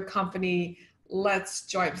with your company. let's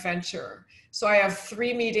joint venture. So I have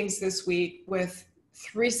 3 meetings this week with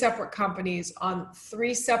 3 separate companies on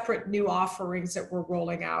 3 separate new offerings that we're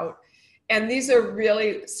rolling out. And these are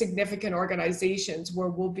really significant organizations where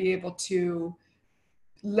we'll be able to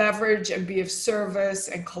leverage and be of service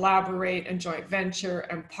and collaborate and joint venture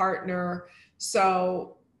and partner.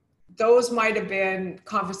 So those might have been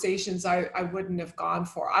conversations I wouldn't have gone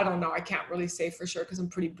for. I don't know. I can't really say for sure because I'm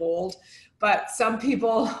pretty bold, but some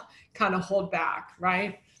people kind of hold back,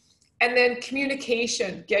 right? And then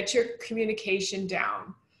communication, get your communication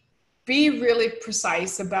down. Be really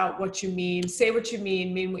precise about what you mean. Say what you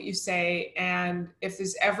mean what you say. And if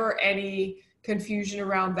there's ever any confusion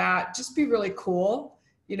around that, just be really cool.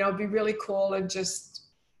 You know, be really cool and just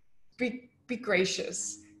be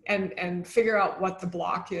gracious and figure out what the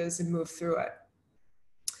block is and move through it.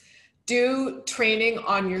 Do training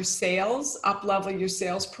on your sales, up-level your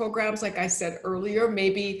sales programs. Like I said earlier,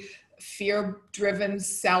 maybe fear-driven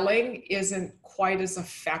selling isn't quite as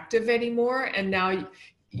effective anymore. And now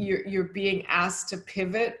you're being asked to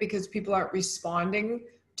pivot because people aren't responding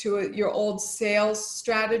to your old sales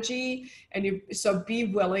strategy. And so be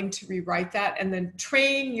willing to rewrite that, and then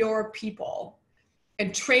train your people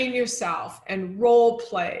and train yourself and role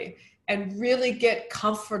play and really get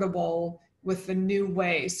comfortable with the new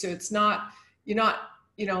way. So it's not, you're not,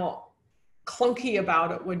 you know, clunky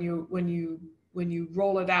about it when you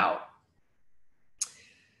roll it out.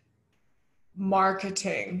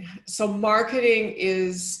 Marketing. So marketing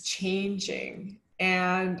is changing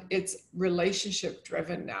and it's relationship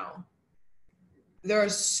driven now. There are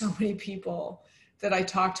so many people that I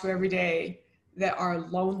talk to every day that are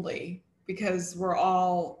lonely because we're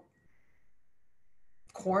all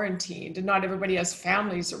quarantined and not everybody has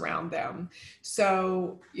families around them.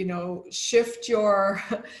 So, you know,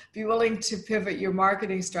 be willing to pivot your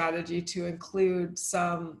marketing strategy to include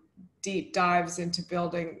some deep dives into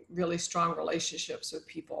building really strong relationships with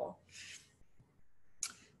people.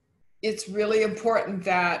 It's really important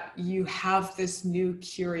that you have this new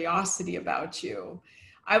curiosity about you.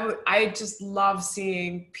 I just love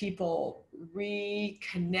seeing people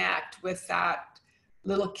reconnect with that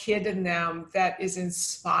little kid in them that is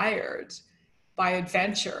inspired by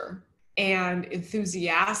adventure and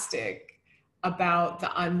enthusiastic about the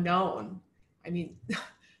unknown. I mean,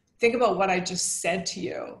 think about what I just said to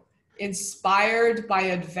you. Inspired by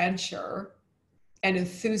adventure and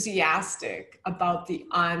enthusiastic about the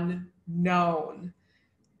unknown.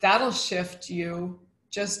 That'll shift you,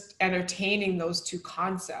 just entertaining those 2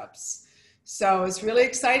 concepts. So it's really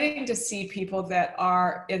exciting to see people that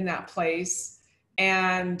are in that place.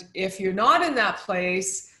 And if you're not in that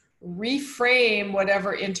place, reframe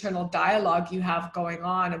whatever internal dialogue you have going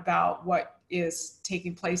on about what is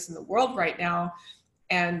taking place in the world right now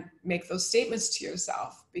and make those statements to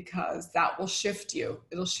yourself, because that will shift you.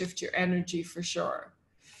 It'll shift your energy for sure.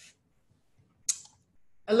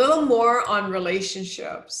 A little more on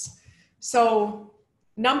relationships. So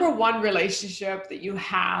number 1 relationship that you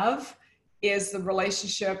have is the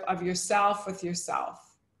relationship of yourself with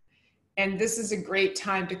yourself. And this is a great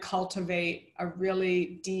time to cultivate a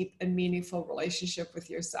really deep and meaningful relationship with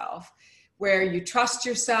yourself, where you trust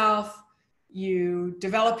yourself, you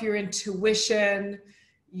develop your intuition,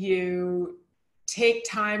 you take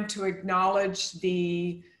time to acknowledge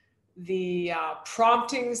the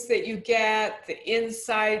promptings that you get, the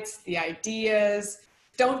insights, the ideas.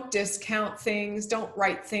 Don't discount things, don't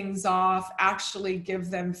write things off, actually give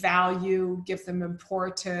them value, give them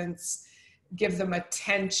importance, give them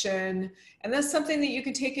attention. And that's something that you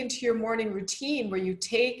can take into your morning routine, where you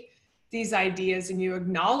take these ideas and you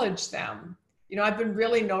acknowledge them. You know, I've been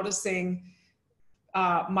really noticing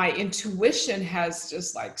my intuition has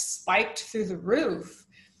just like spiked through the roof.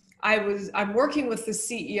 I'm working with the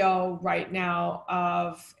CEO right now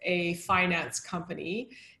of a finance company,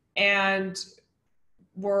 and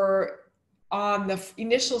we're on the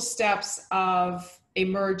initial steps of a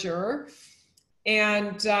merger.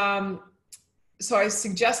 And so I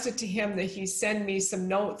suggested to him that he send me some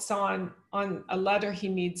notes on a letter he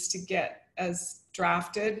needs to get as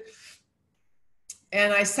drafted.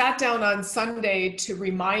 And I sat down on Sunday to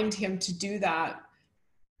remind him to do that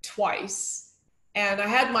twice. And I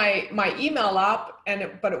had my email up,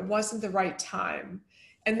 but it wasn't the right time.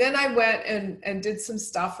 And then I went and did some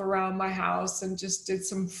stuff around my house and just did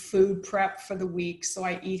some food prep for the week, so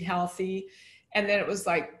I eat healthy. And then it was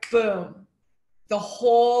like, boom, the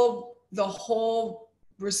whole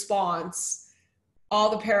response, all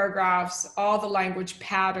the paragraphs, all the language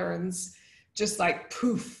patterns, just like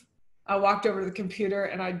poof. I walked over to the computer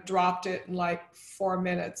and I dropped it in like 4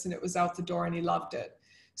 minutes and it was out the door, and he loved it.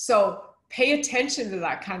 So pay attention to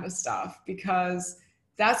that kind of stuff, because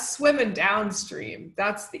that's swimming downstream.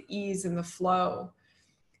 That's the ease and the flow.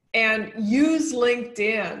 And use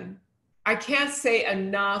LinkedIn. I can't say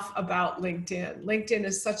enough about LinkedIn. LinkedIn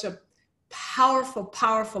is such a powerful,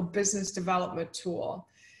 powerful business development tool.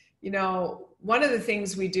 You know, one of the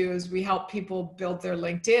things we do is we help people build their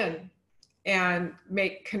LinkedIn and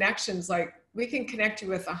make connections. Like, we can connect you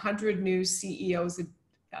with 100 new CEOs.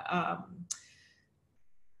 I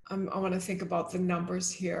want to think about the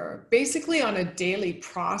numbers here. Basically on a daily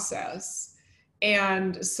process.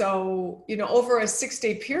 And so, you know, over a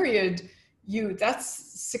 6-day period,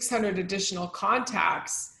 that's 600 additional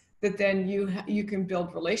contacts that then you can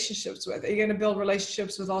build relationships with. Are you going to build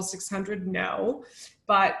relationships with all 600? No,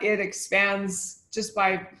 but it expands just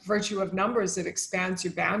by virtue of numbers. It expands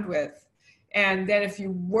your bandwidth. And then if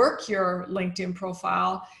you work your LinkedIn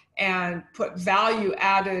profile and put value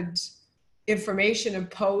added information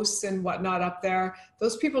and posts and whatnot up there,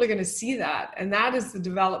 those people are going to see that. And that is the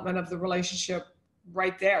development of the relationship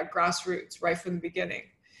right there, grassroots, right from the beginning.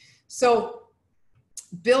 So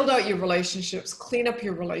build out your relationships, clean up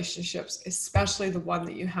your relationships, especially the one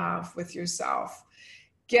that you have with yourself.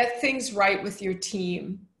 Get things right with your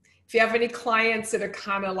team. If you have any clients that are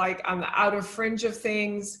kind of like on the outer fringe of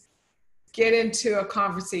things, get into a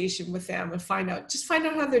conversation with them and find out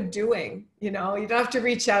how they're doing. You know, you don't have to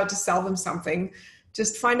reach out to sell them something.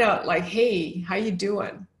 Just find out, like, hey, how you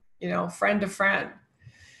doing? You know, friend to friend.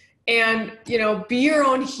 And, you know, be your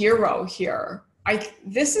own hero here.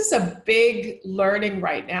 This is a big learning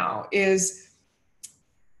right now, is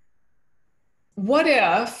what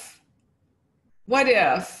if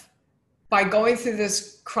by going through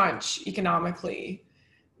this crunch economically,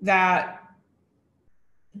 that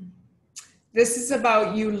this is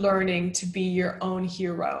about you learning to be your own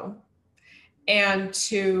hero and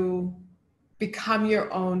to become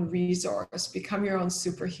your own resource, become your own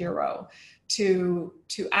superhero, to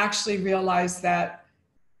actually realize that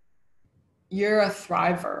you're a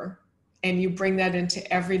thriver and you bring that into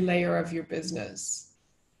every layer of your business.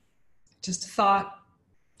 Just a thought,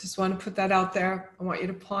 just want to put that out there. I want you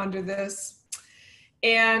to ponder this.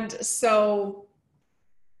 And so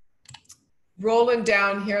rolling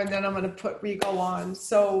down here, and then I'm going to put Rigo on.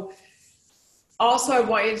 So also, I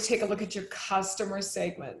want you to take a look at your customer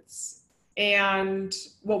segments. And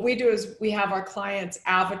what we do is we have our clients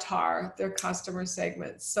avatar their customer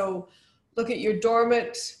segments. So look at your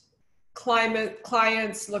dormant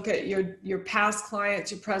clients, look at your past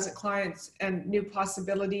clients, your present clients, and new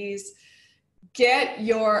possibilities. Get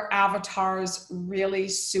your avatars really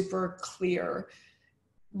super clear.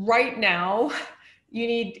 Right now,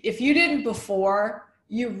 if you didn't before,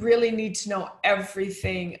 you really need to know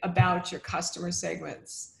everything about your customer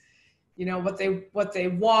segments. You know, what they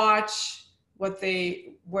watch, where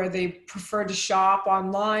they prefer to shop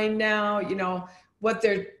online now, you know, what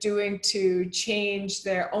they're doing to change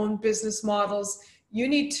their own business models. You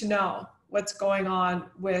need to know what's going on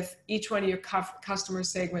with each one of your customer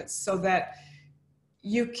segments so that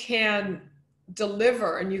you can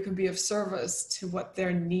deliver and you can be of service to what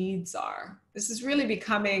their needs are. This is really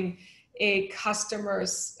becoming a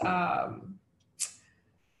customer's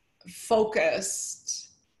focused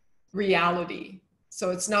reality.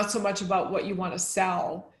 So it's not so much about what you want to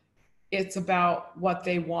sell, it's about what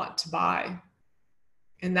they want to buy.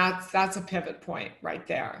 And that's a pivot point right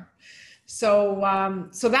there. So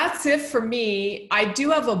so that's it for me. I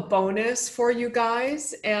do have a bonus for you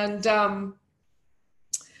guys, and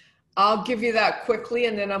I'll give you that quickly,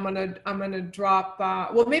 and then I'm gonna drop.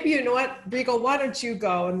 Well, maybe, you know what, Rigo, why don't you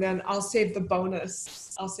go, and then I'll save the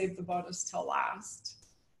bonus. I'll save the bonus till last.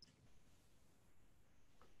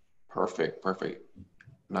 Perfect.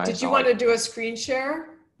 Nice. Did you want to do a screen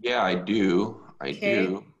share? Yeah, I do. I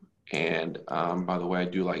do. And by the way, I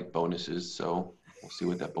do like bonuses, so we'll see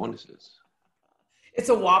what that bonus is. It's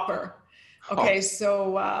a whopper. Okay,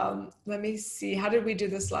 so let me see. How did we do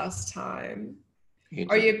this last time?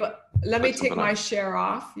 Let me take my share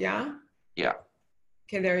off. Yeah. Yeah.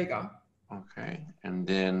 Okay, there you go. Okay, and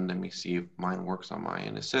then let me see if mine works on my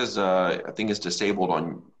end. It says I think it's disabled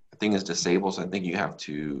on. I think it's disabled, so I think you have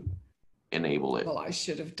to enable it. Well, I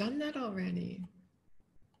should have done that already.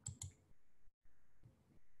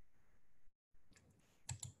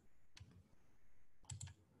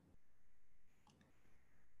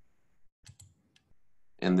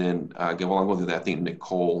 And then again, while I'm going through that, I think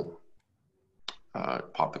Nicole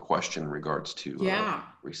popped the question in regards to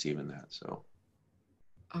receiving that. So.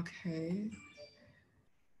 Okay.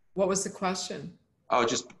 What was the question? Oh,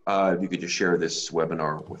 just if you could just share this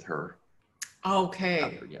webinar with her.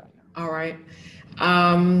 Okay. Yeah. All right.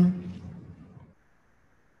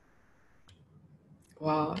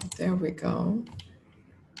 Well, there we go.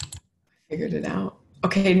 I figured it out.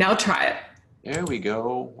 Okay, now try it. There we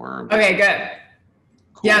go. Okay, good.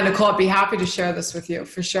 Cool. Yeah, Nicole, I'd be happy to share this with you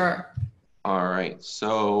for sure. All right.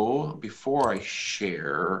 So before I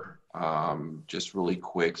share, just really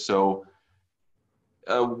quick. So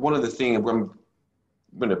one of the things I'm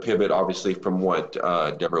going to pivot, obviously, from what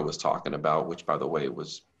Deborah was talking about, which, by the way,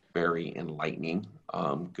 was very enlightening.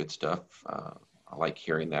 Good stuff. I like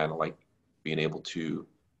hearing that. I like being able to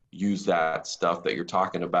use that stuff that you're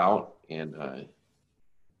talking about and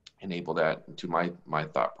enable that into my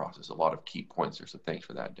thought process. A lot of key points there. So thanks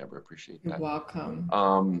for that, Deborah. Appreciate that. You're welcome.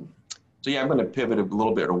 So yeah, I'm going to pivot a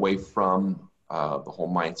little bit away from the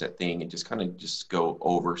whole mindset thing and just kind of just go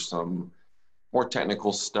over some more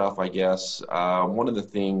technical stuff, I guess. One of the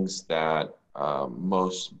things that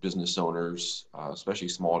most business owners, especially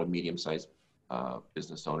small to medium-sized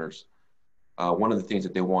business owners, one of the things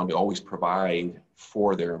that they want to always provide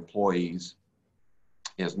for their employees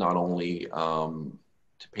is not only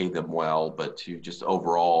to pay them well, but to just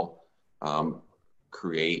overall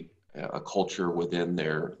create a culture within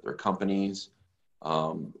their companies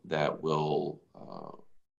that will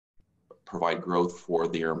provide growth for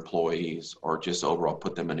their employees, or just overall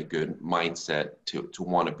put them in a good mindset to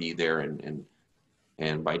want to be there.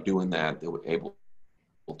 And by doing that, they were able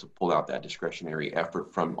to pull out that discretionary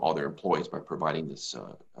effort from all their employees by providing this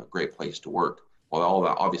a great place to work. Well, all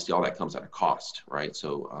that, obviously, all that comes at a cost, right?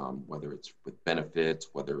 So whether it's with benefits,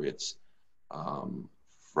 whether it's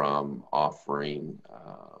from offering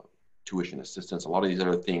tuition assistance, a lot of these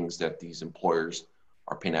other things that these employers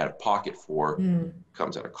are paying out of pocket for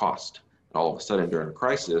comes at a cost. And all of a sudden during a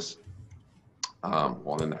crisis,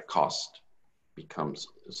 well, then that cost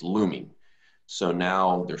is looming. So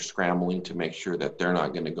now they're scrambling to make sure that they're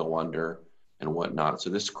not going to go under and whatnot. So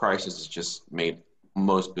this crisis has just made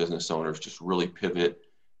most business owners just really pivot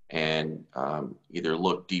and either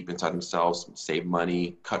look deep inside themselves, save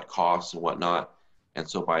money, cut costs and whatnot. And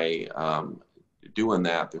so by doing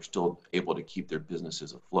that, they're still able to keep their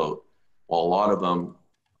businesses afloat. While a lot of them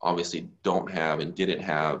obviously don't have and didn't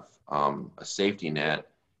have a safety net,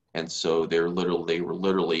 and so they were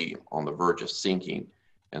literally on the verge of sinking.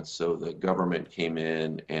 And so the government came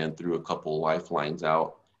in and threw a couple of lifelines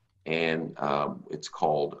out, and it's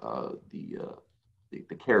called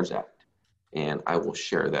the CARES Act. And I will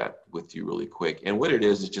share that with you really quick. And what it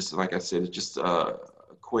is just, like I said, it's just a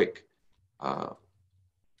quick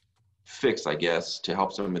fix, I guess, to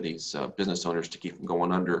help some of these business owners to keep from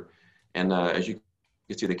going under. And as you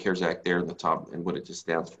can see the CARES Act there in the top, and what it just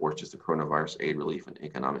stands for, it's just the Coronavirus Aid, Relief, and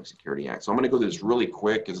Economic Security Act. So I'm going to go through this really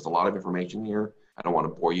quick because there's a lot of information here. I don't want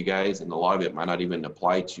to bore you guys, and a lot of it might not even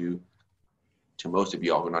apply to most of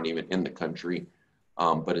y'all who are not even in the country,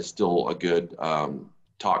 but it's still a good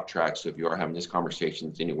talk track. So if you are having this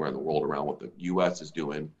conversations anywhere in the world around what the U.S. is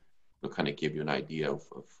doing, it'll kind of give you an idea of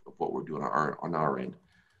what we're doing on our end.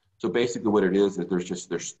 So basically what it is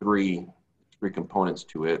there's three components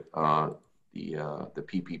to it. The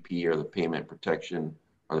PPP, or the Payment Protection,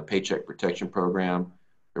 or the Paycheck Protection Program,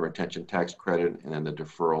 the retention tax credit, and then the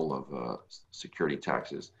deferral of security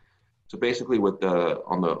taxes. So basically with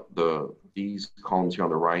these columns here on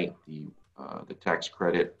the right, the tax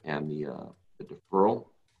credit and the deferral,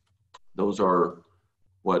 those are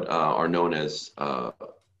what are known as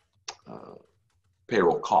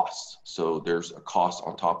payroll costs. So there's a cost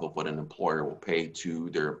on top of what an employer will pay to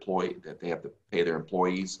their employee, that they have to pay their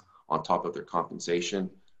employees on top of their compensation.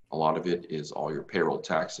 A lot of it is all your payroll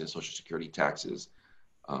taxes, Social Security taxes,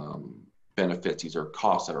 benefits. These are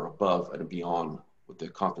costs that are above and beyond what the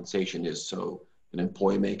compensation is. So an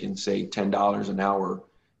employee making, say, $10 an hour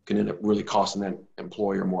can end up really costing that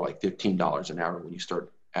employer more like $15 an hour when you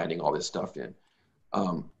start adding all this stuff in.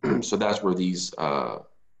 So that's where these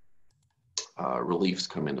reliefs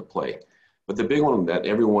come into play. But the big one that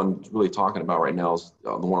everyone's really talking about right now is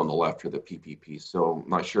the one on the left, or the PPP. So I'm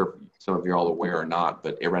not sure if some of you are all aware or not,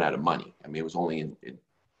 but it ran out of money. I mean, it was only I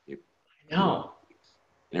know.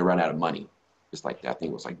 And it ran out of money, just like that. I think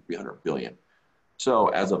it was like 300 billion. So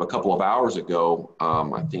as of a couple of hours ago,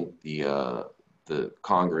 I think the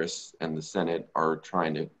Congress and the Senate are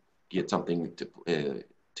trying to get something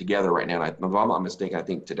together right now. And if I'm not mistaken, I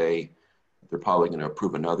think today they're probably going to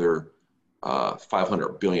approve another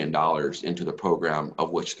 $500 billion into the program, of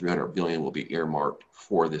which 300 billion will be earmarked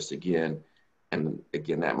for this again. And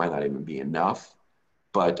again, that might not even be enough,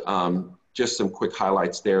 but just some quick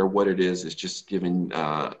highlights there. What it is just giving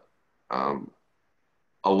a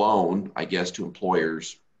loan, I guess, to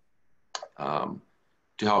employers to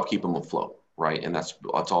help keep them afloat, right? And that's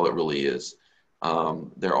all it really is.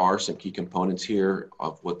 There are some key components here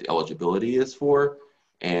of what the eligibility is for.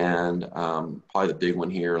 And probably the big one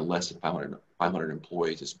here, less than 500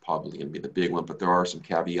 employees is probably going to be the big one, but there are some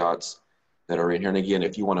caveats that are in here. And again,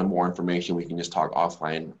 if you want more information, we can just talk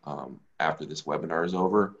offline after this webinar is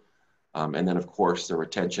over. And then of course, the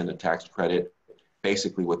retention and tax credit,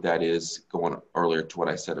 basically what that is, going earlier to what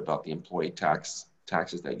I said about the employee taxes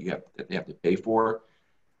that they have to pay for.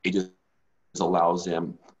 It just allows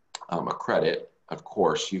them a credit. Of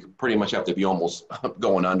course, you pretty much have to be almost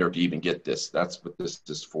going under to even get this. That's what this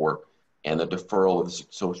is for. And the deferral of the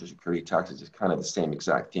Social Security taxes is kind of the same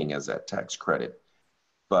exact thing as that tax credit.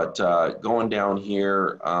 But going down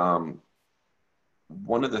here,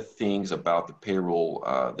 one of the things about the payroll,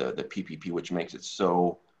 the PPP, which makes it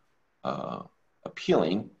so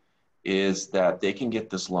appealing, is that they can get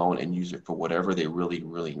this loan and use it for whatever they really,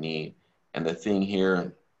 really need. And the thing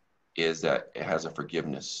here is that it has a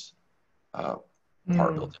forgiveness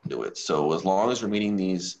part built into it. So as long as we're meeting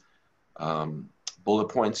these bullet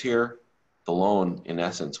points here, the loan in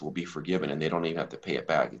essence will be forgiven and they don't even have to pay it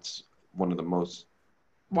back. It's one of the most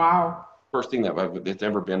first thing that's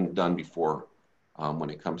ever been done before when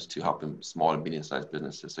it comes to helping small and medium-sized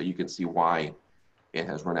businesses. So you can see why it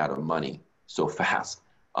has run out of money so fast.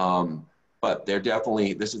 But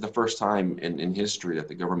this is the first time in history that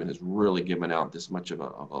the government has really given out this much of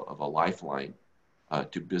a lifeline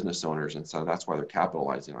to business owners. And so that's why they're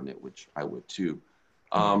capitalizing on it, which I would too.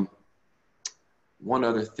 One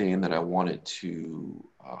other thing that I wanted to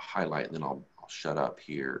highlight, and then I'll shut up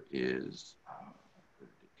here, is, where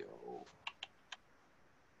did it go?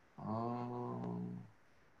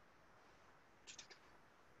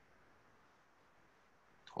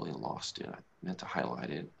 Totally lost it. I meant to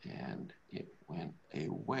highlight it and it went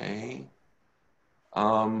away.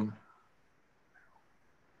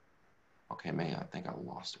 Okay, man, I think I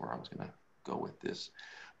lost where I was gonna go with this.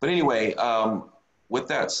 But anyway, with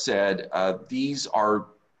that said, these are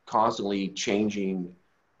constantly changing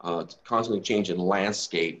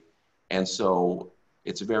landscape. And so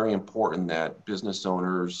it's very important that business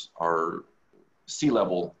owners are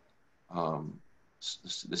C-level,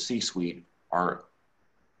 the C-suite are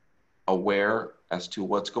aware as to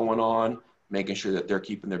what's going on, making sure that they're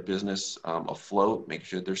keeping their business afloat, making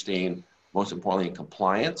sure that they're staying, most importantly, in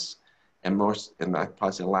compliance, and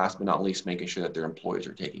probably say last but not least, making sure that their employees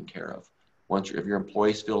are taken care of. If your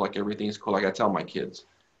employees feel like everything's cool, like I tell my kids,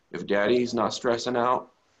 if daddy's not stressing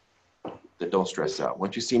out, then don't stress out.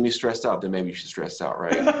 Once you see me stressed out, then maybe you should stress out,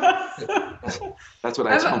 right? That's what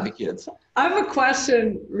I tell my kids. I have a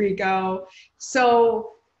question, Rico.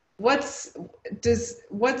 So what's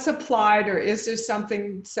applied, or is there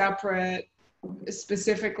something separate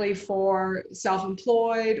specifically for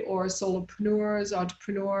self-employed or solopreneurs,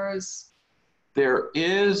 entrepreneurs? There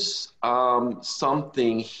is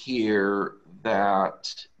something here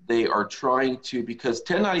that they are trying to, because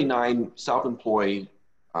 1099 self-employed,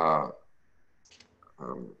 the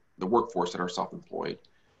workforce that are self-employed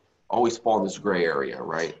always fall in this gray area,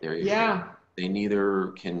 right? They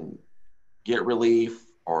neither can get relief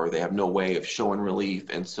or they have no way of showing relief.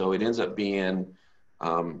 And so it ends up being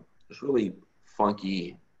this really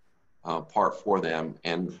funky part for them.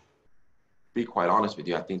 And be quite honest with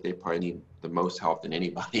you, I think they probably need the most help than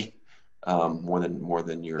anybody, more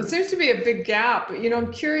than your. It seems to be a big gap.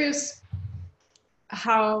 I'm curious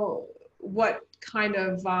what kind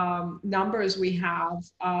of numbers we have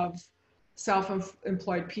of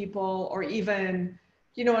self-employed people, or even,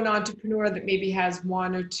 an entrepreneur that maybe has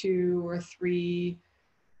 1 or 2 or 3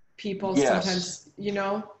 people. Yes.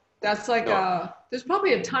 Sometimes, that's like there's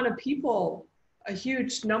probably a ton of people, a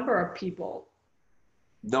huge number of people.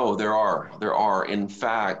 No, there are. In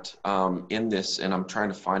fact, in this, and I'm trying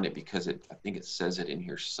to find it because I think it says it in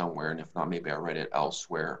here somewhere, and if not, maybe I read it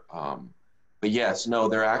elsewhere. But yes, no,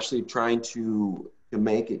 they're actually trying to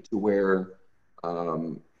make it to where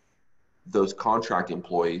those contract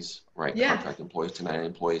employees, right? Yeah. Contract employees, 1099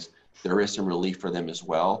 employees, there is some relief for them as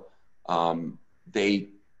well. They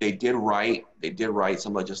did write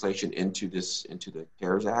some legislation into the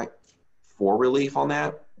CARES Act for relief on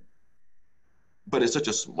that. But it's such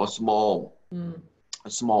a small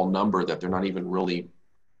number that they're not even really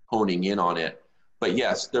honing in on it. But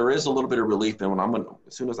yes, there is a little bit of relief. And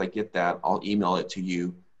as soon as I get that, I'll email it to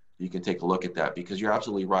you. You can take a look at that, because you're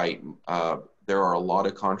absolutely right. There are a lot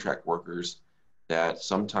of contract workers that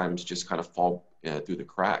sometimes just kind of fall through the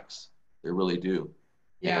cracks. They really do.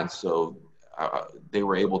 Yeah. And so they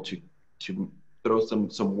were able to throw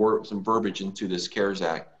some verbiage into this CARES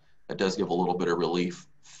Act that does give a little bit of relief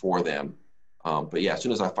for them. But yeah, as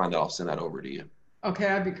soon as I find that, I'll send that over to you. Okay,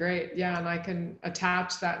 that'd be great. Yeah, and I can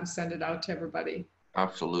attach that and send it out to everybody.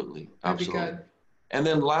 Absolutely. That'd be good. And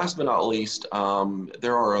then last but not least,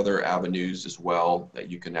 there are other avenues as well that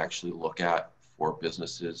you can actually look at for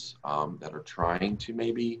businesses that are trying to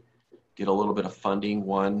maybe get a little bit of funding.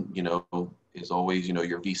 One, is always,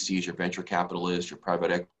 your VCs, your venture capitalists, your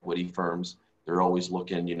private equity firms. They're always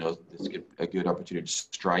looking, it's a good opportunity to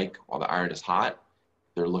strike while the iron is hot.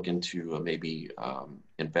 They're looking to maybe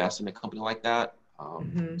invest in a company like that.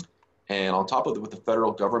 And on top of what the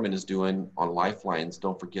federal government is doing on lifelines,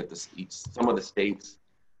 don't forget this. Some of the states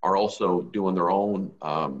are also doing their own.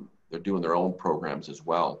 They're doing their own programs as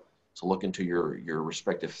well. So look into your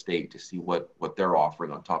respective state to see what they're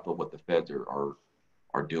offering on top of what the feds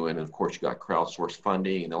are doing. And of course, you got crowdsourced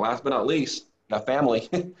funding. And then last but not least, you got family.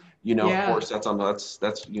 Of course,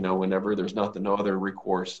 that's whenever there's no other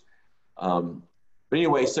recourse. But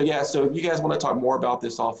anyway, so if you guys want to talk more about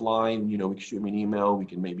this offline, we can shoot me an email. We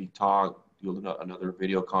can maybe do another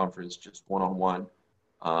video conference, just one-on-one,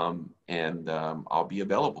 and I'll be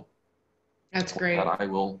available. That's great. But I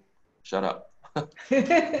will shut up. No,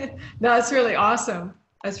 that's really awesome.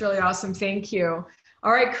 That's really awesome. Thank you.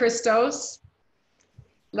 All right, Christos,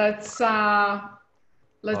 let's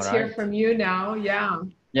hear from you now. Yeah.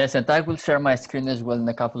 Yes, and I will share my screen as well in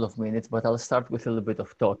a couple of minutes, but I'll start with a little bit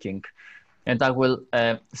of talking. And I will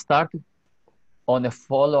start on a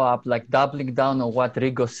follow-up, like doubling down on what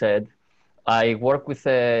Rigo said. I work with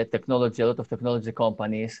a lot of technology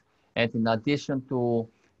companies. And in addition to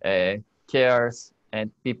CARES and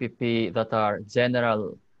PPP that are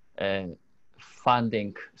general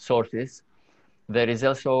funding sources, there is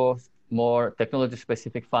also more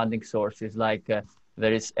technology-specific funding sources, like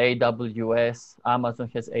there is AWS, Amazon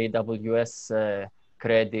has AWS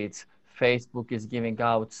credits, Facebook is giving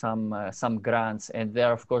out some grants, and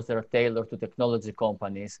there, of course, they're tailored to technology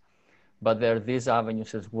companies, but there are these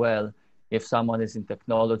avenues as well. If someone is in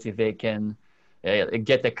technology, they can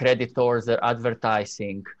get a credit towards their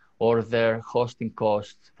advertising or their hosting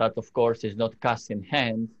costs. That, of course, is not cash in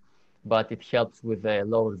hand, but it helps with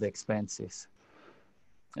lower the expenses.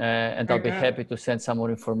 And I'll be happy to send some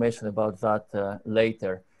more information about that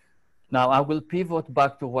later. Now, I will pivot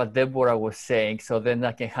back to what Deborah was saying, so then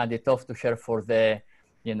I can hand it off to her for the,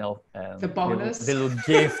 the bonus, the little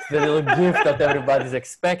gift that everybody's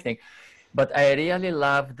expecting. But I really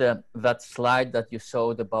loved that slide that you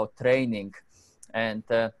showed about training. And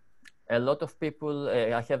a lot of people,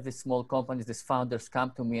 I have these small companies, these founders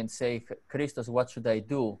come to me and say, Christos, what should I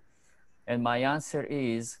do? And my answer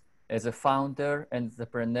is, as a founder,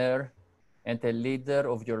 entrepreneur, and a leader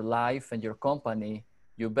of your life and your company,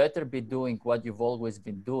 you better be doing what you've always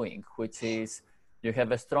been doing, which is you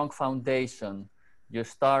have a strong foundation. You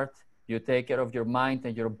start, you take care of your mind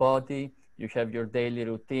and your body. You have your daily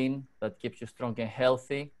routine that keeps you strong and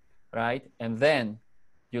healthy, right? And then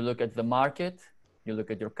you look at the market, you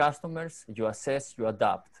look at your customers, you assess, you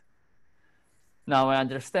adapt. Now I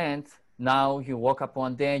understand, now you woke up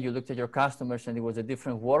one day and you looked at your customers and it was a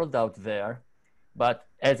different world out there. But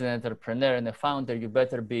as an entrepreneur and a founder, you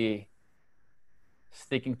better be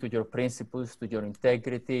sticking to your principles, to your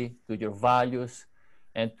integrity, to your values,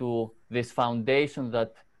 and to this foundation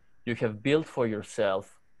that you have built for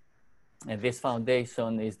yourself. And this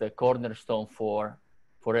foundation is the cornerstone for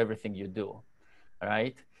everything you do,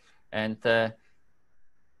 right? And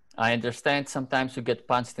I understand sometimes you get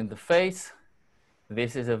punched in the face.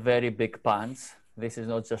 This is a very big punch. This is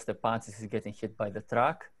not just a punch, this is getting hit by the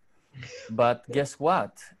truck. But guess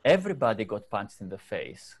what? Everybody got punched in the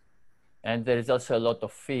face. And there is also a lot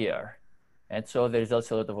of fear. And so there is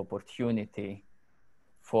also a lot of opportunity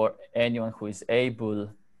for anyone who is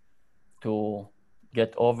able to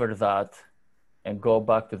get over that and go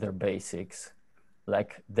back to their basics,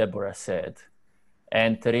 like Deborah said.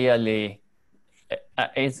 And really,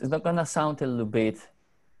 it's not gonna sound a little bit,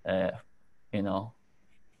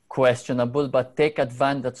 questionable, but take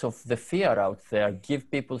advantage of the fear out there.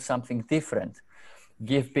 Give people something different.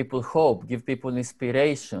 Give people hope. Give people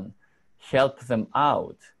inspiration. Help them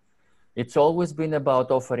out. It's always been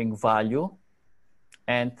about offering value,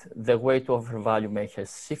 and the way to offer value may have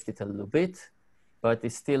shifted a little bit, but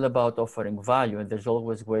it's still about offering value, and there's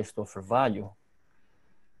always ways to offer value.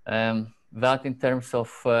 That in terms of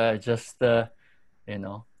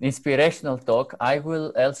inspirational talk, I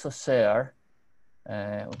will also share,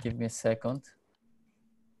 give me a second.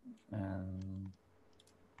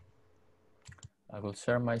 I will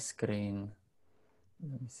share my screen.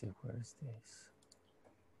 Let me see, where is this?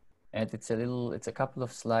 And it's a couple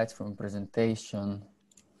of slides from a presentation.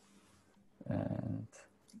 And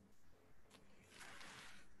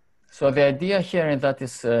so the idea here, and that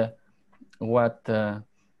is what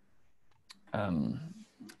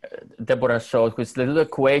Deborah showed, which is the little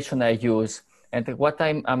equation I use And what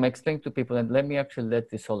I'm explaining to people, and let me actually let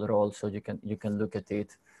this all roll so you can look at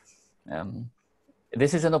it.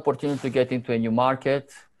 This is an opportunity to get into a new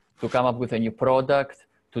market, to come up with a new product,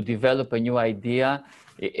 to develop a new idea.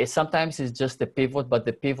 Sometimes it's just a pivot, but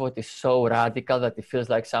the pivot is so radical that it feels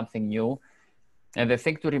like something new. And the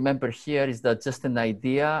thing to remember here is that just an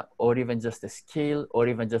idea or even just a skill or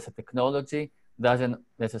even just a technology doesn't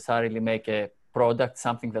necessarily make a product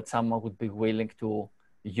something that someone would be willing to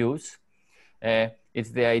use.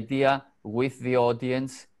 It's the idea with the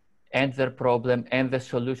audience and their problem and the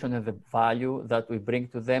solution and the value that we bring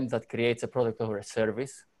to them that creates a product or a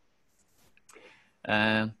service.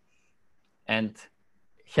 And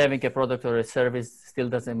having a product or a service still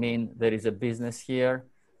doesn't mean there is a business here,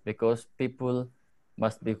 because people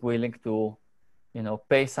must be willing to,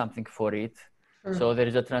 pay something for it. Sure. So there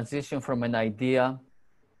is a transition from an idea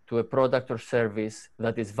to a product or service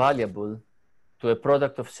that is valuable to a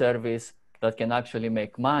product or service that can actually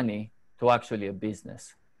make money to actually a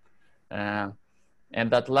business. And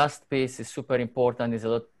that last piece is super important, is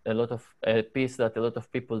a piece that a lot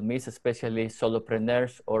of people miss, especially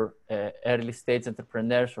solopreneurs or early stage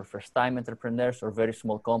entrepreneurs or first time entrepreneurs or very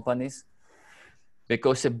small companies.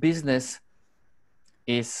 Because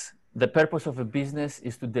the purpose of a business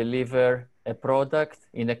is to deliver a product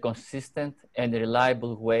in a consistent and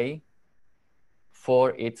reliable way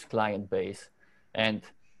for its client base. And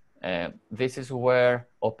this is where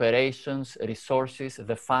operations, resources,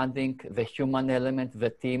 the funding, the human element, the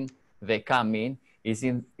team, they come in, is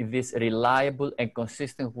in this reliable and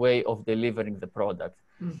consistent way of delivering the product.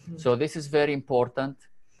 Mm-hmm. So this is very important.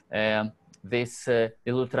 This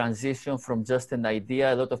little transition from just an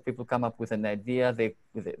idea. A lot of people come up with an idea,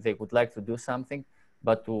 they would like to do something,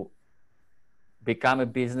 but to become a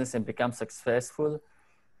business and become successful,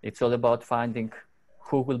 it's all about finding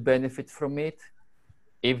who will benefit from it,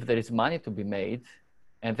 if there is money to be made,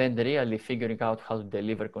 and then really figuring out how to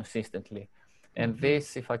deliver consistently. And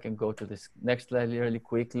this, if I can go to this next slide really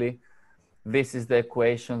quickly, this is the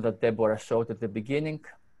equation that Deborah showed at the beginning.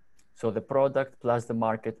 So the product plus the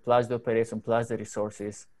market plus the operation plus the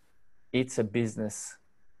resources, it's a business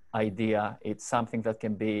idea. It's something that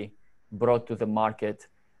can be brought to the market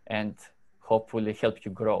and hopefully help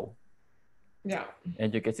you grow. Yeah.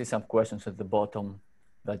 And you can see some questions at the bottom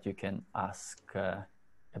that you can ask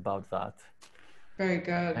about that. Very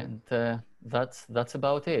good. And that's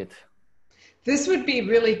about it. This would be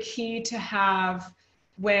really key to have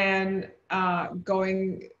when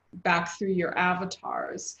going back through your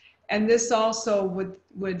avatars. And this also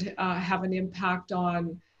would have an impact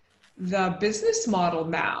on the business model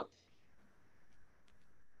map.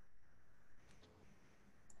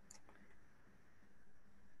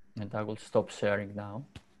 And I will stop sharing now.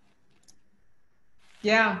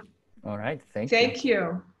 Yeah. All right. Thank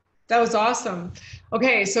you. That was awesome.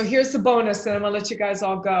 Okay, so here's the bonus, and I'm gonna let you guys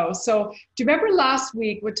all go. So do you remember last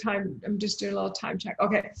week what time? I'm just doing a little time check.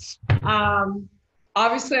 Okay.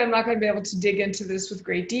 Obviously, I'm not going to be able to dig into this with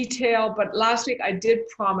great detail, but last week I did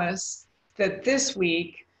promise that this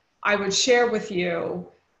week I would share with you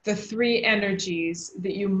the 3 energies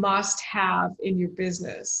that you must have in your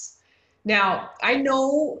business. Now, I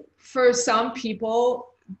know for some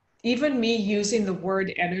people, even me using the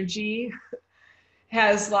word energy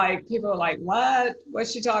has people are like,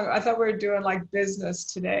 what's she talking about? I thought we were doing like business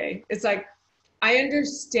today. It's like, I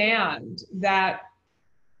understand that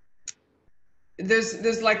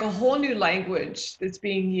there's like a whole new language that's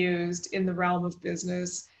being used in the realm of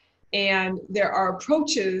business. And there are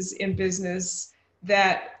approaches in business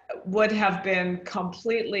that would have been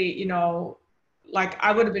completely,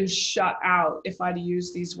 I would have been shut out if I'd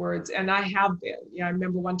used these words. And I have been. I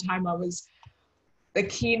remember one time I was the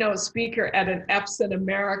keynote speaker at an Epson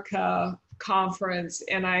America conference,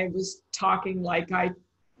 and I was talking like I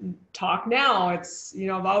talk now. It's,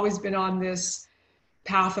 I've always been on this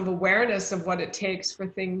path of awareness of what it takes for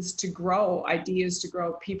things to grow, ideas to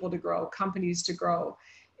grow, people to grow, companies to grow.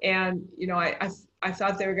 And, I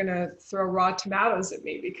thought they were going to throw raw tomatoes at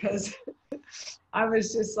me because I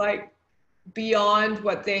was just like beyond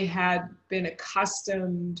what they had been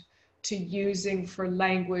accustomed to using for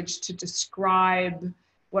language to describe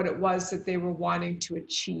what it was that they were wanting to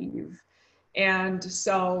achieve. And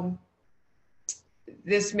so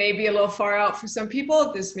this may be a little far out for some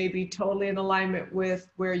people. This may be totally in alignment with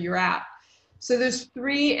where you're at. So there's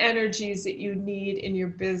 3 energies that you need in your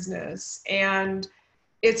business. And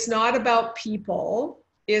it's not about people,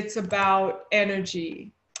 it's about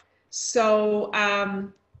energy. So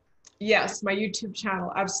yes, my YouTube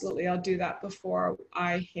channel, absolutely. I'll do that before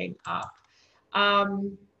I hang up.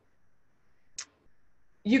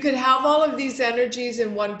 You could have all of these energies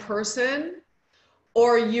in one person,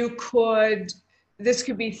 or you could, this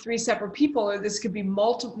could be 3 separate people, or this could be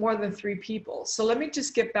more than 3 people. So let me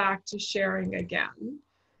just get back to sharing again.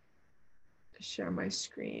 Share my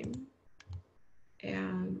screen.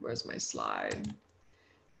 And where's my slide?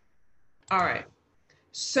 All right.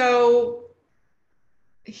 So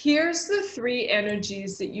here's the 3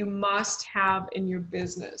 energies that you must have in your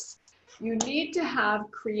business. You need to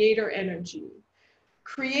have creator energy.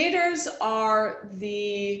 Creators are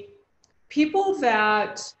the people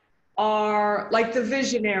that are like the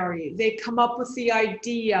visionary. They come up with the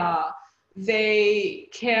idea. They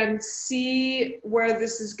can see where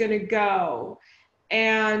this is going to go.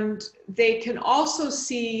 And they can also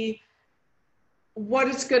see what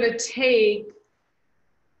it's going to take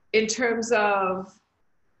in terms of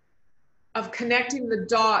connecting the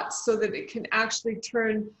dots so that it can actually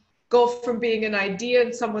go from being an idea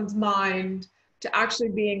in someone's mind to actually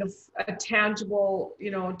being a tangible,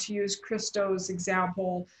 you know, to use Christo's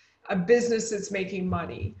example, a business that's making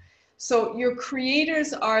money. So your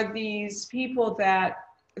creators are these people that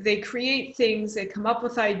they create things, they come up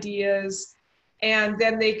with ideas, and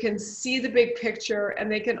then they can see the big picture,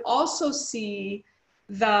 and they can also see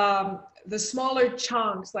the smaller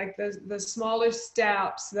chunks, like the smaller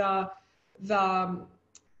steps, the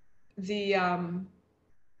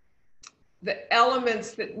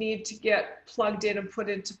elements that need to get plugged in and put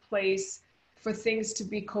into place for things to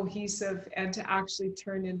be cohesive and to actually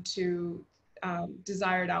turn into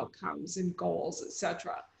desired outcomes and goals,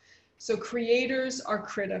 etc. So creators are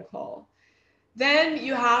critical. Then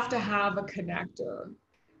you have to have a connector,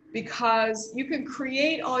 because you can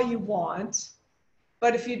create all you want,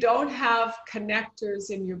 but if you don't have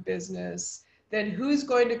connectors in your business, then who's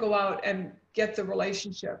going to go out and get the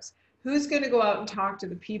relationships? Who's going to go out and talk to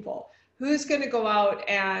the people? Who's going to go out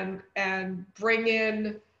and bring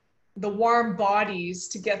in the warm bodies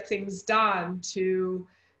to get things done, to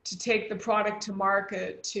take the product to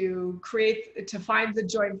market, to find the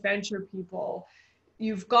joint venture people?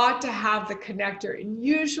 You've got to have the connector, and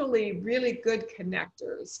usually really good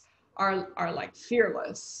connectors are like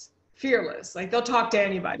fearless. Like they'll talk to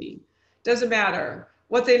anybody. Doesn't matter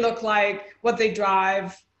what they look like, what they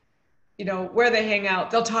drive, you know, where they hang out,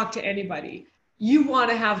 they'll talk to anybody. You want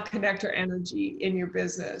to have connector energy in your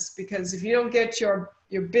business, because if you don't get your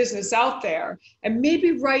business out there, and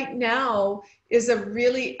maybe right now is a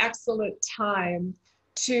really excellent time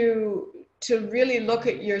to really look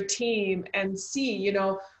at your team and see, you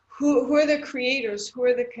know, who are the creators, who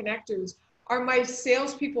are the connectors? Are my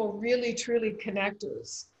salespeople really truly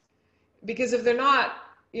connectors? Because if they're not,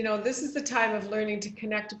 you know, this is the time of learning to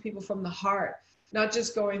connect to people from the heart, not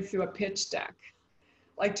just going through a pitch deck.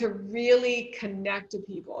 Like to really connect to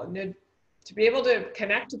people. And to be able to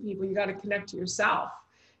connect to people, you got to connect to yourself,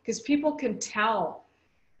 because people can tell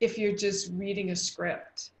if you're just reading a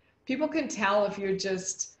script. People can tell if you're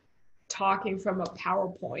just talking from a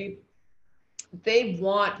PowerPoint. They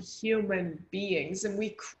want human beings, and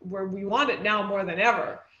we want it now more than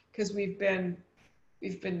ever, because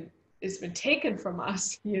it's been taken from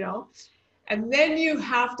us, you know. And then you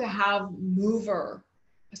have to have mover.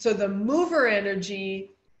 So the mover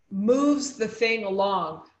energy moves the thing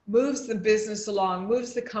along, moves the business along,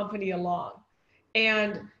 moves the company along.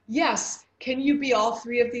 And yes, can you be all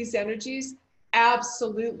 3 of these energies?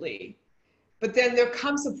 Absolutely. But then there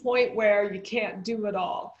comes a point where you can't do it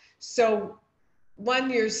all. So when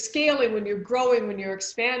you're scaling, when you're growing, when you're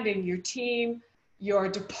expanding your team, your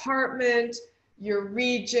department, your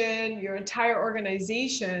region, your entire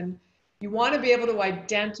organization, you want to be able to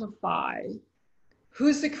identify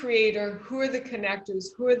who's the creator, who are the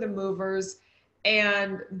connectors, who are the movers,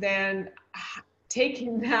 and then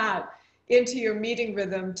taking that into your meeting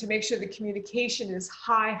rhythm to make sure the communication is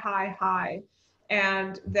high,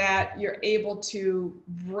 and that you're able to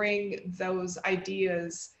bring those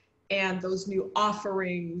ideas and those new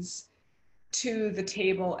offerings to the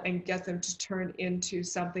table and get them to turn into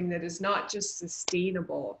something that is not just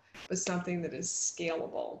sustainable, but something that is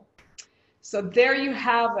scalable. So there you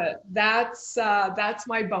have it. That's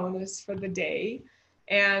my bonus for the day.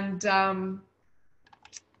 And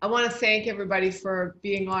I want to thank everybody for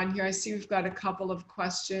being on here. I see we've got a couple of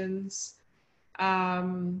questions.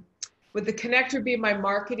 Would the connector be my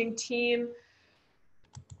marketing team?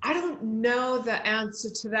 I don't know the answer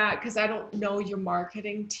to that, because I don't know your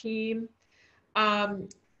marketing team.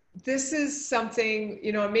 This is something,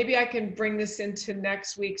 you know, maybe I can bring this into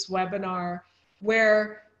next week's webinar,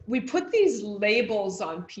 where we put these labels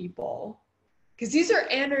on people, because these are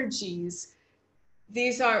energies.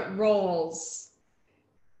 These aren't roles.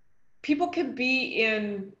 People can be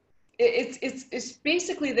in it's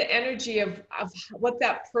basically the energy of what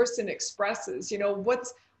that person expresses. You know,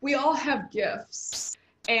 we all have gifts.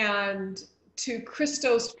 And to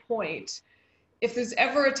Christo's point, if there's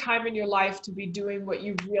ever a time in your life to be doing what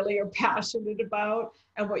you really are passionate about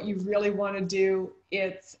and what you really want to do,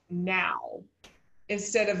 it's now.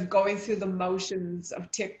 Instead of going through the motions of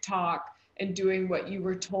TikTok and doing what you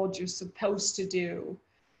were told you're supposed to do.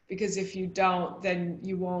 Because if you don't, then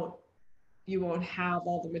you won't have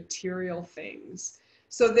all the material things.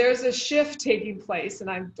 So there's a shift taking place, and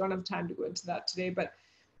I don't have time to go into that today, but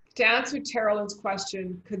to answer Terrellyn's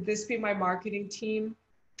question, could this be my marketing team?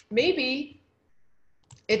 Maybe.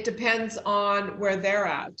 It depends on where they're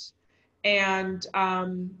at. And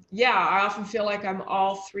yeah, I often feel like I'm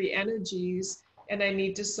all three energies and I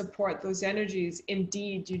need to support those energies.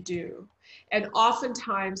 Indeed, you do. And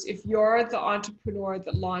oftentimes, if you're the entrepreneur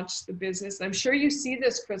that launched the business, and I'm sure you see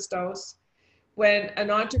this, Christos, when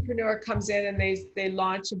an entrepreneur comes in and they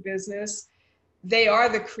launch a business, they are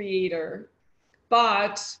the creator.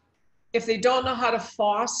 But if they don't know how to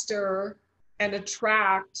foster and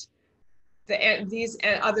attract these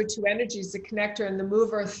other two energies, the connector and the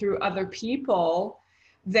mover, through other people,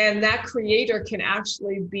 then that creator can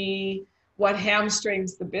actually be what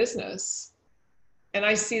hamstrings the business. And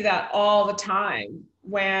I see that all the time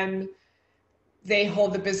when they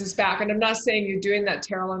hold the business back. And I'm not saying you're doing that,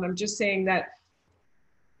 Terrellyn. I'm just saying that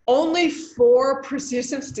only 4%,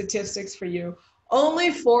 some statistics for you,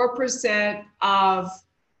 only 4% of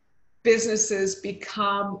businesses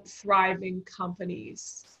become thriving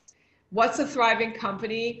companies. What's a thriving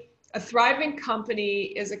company? A thriving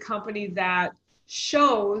company is a company that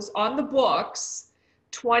shows on the books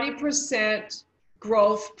 20%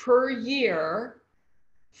 growth per year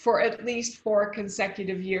for at least 4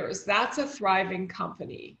 consecutive years. That's a thriving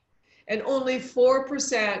company. And only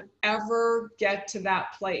 4% ever get to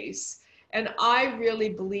that place. And I really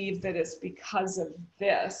believe that it's because of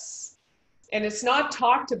this. And it's not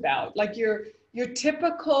talked about. Like your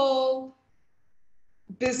typical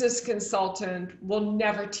business consultant will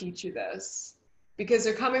never teach you this, because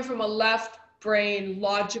they're coming from a left brain,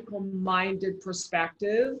 logical minded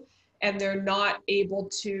perspective, and they're not able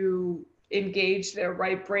to engage their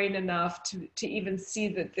right brain enough to even see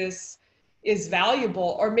that this is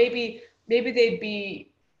valuable. Or maybe they'd be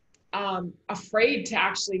afraid to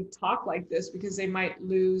actually talk like this because they might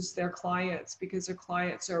lose their clients, because their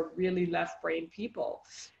clients are really left brain people.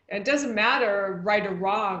 And it doesn't matter right or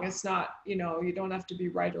wrong. It's not, you know, you don't have to be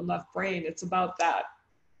right or left brain. It's about that.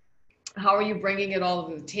 How are you bringing it all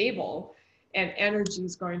to the table? And energy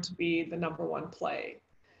is going to be the #1 play.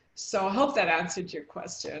 So I hope that answered your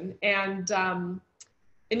question. And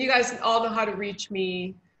you guys all know how to reach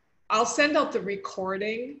me. I'll send out the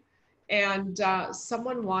recording. And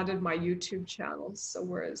someone wanted my YouTube channel. So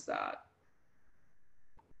where is that?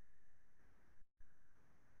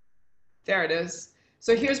 There it is.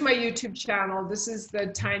 So here's my YouTube channel. This is the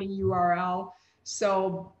tiny URL.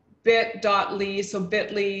 So bit.ly, so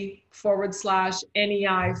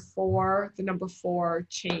bit.ly/NEI4, the #4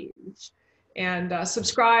 change. And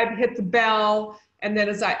subscribe, hit the bell. And then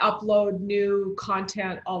as I upload new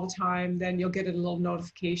content all the time, then you'll get a little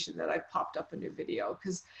notification that I've popped up a new video.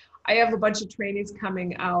 Because I have a bunch of trainings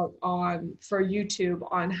coming out for YouTube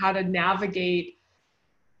on how to navigate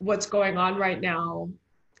what's going on right now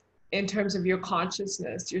in terms of your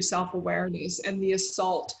consciousness, your self-awareness, and the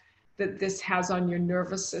assault that this has on your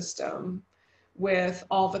nervous system with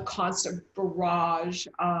all the constant barrage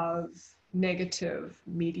of negative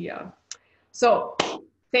media. So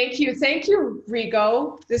thank you,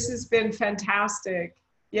 Rigo. This has been fantastic.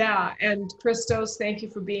 Yeah, and Christos, thank you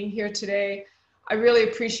for being here today. I really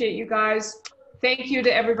appreciate you guys. Thank you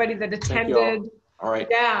to everybody that attended. All right.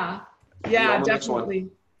 Yeah, definitely.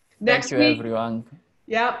 Next week, everyone.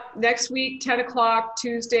 Yep, next week, 10 o'clock,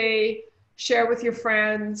 Tuesday. Share with your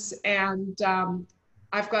friends. And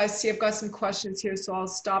I've got some questions here, so I'll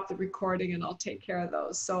stop the recording and I'll take care of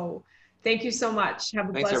those. So thank you so much. Have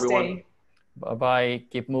a blessed day. Bye-bye.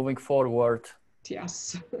 Keep moving forward.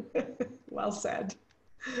 Yes. Well said.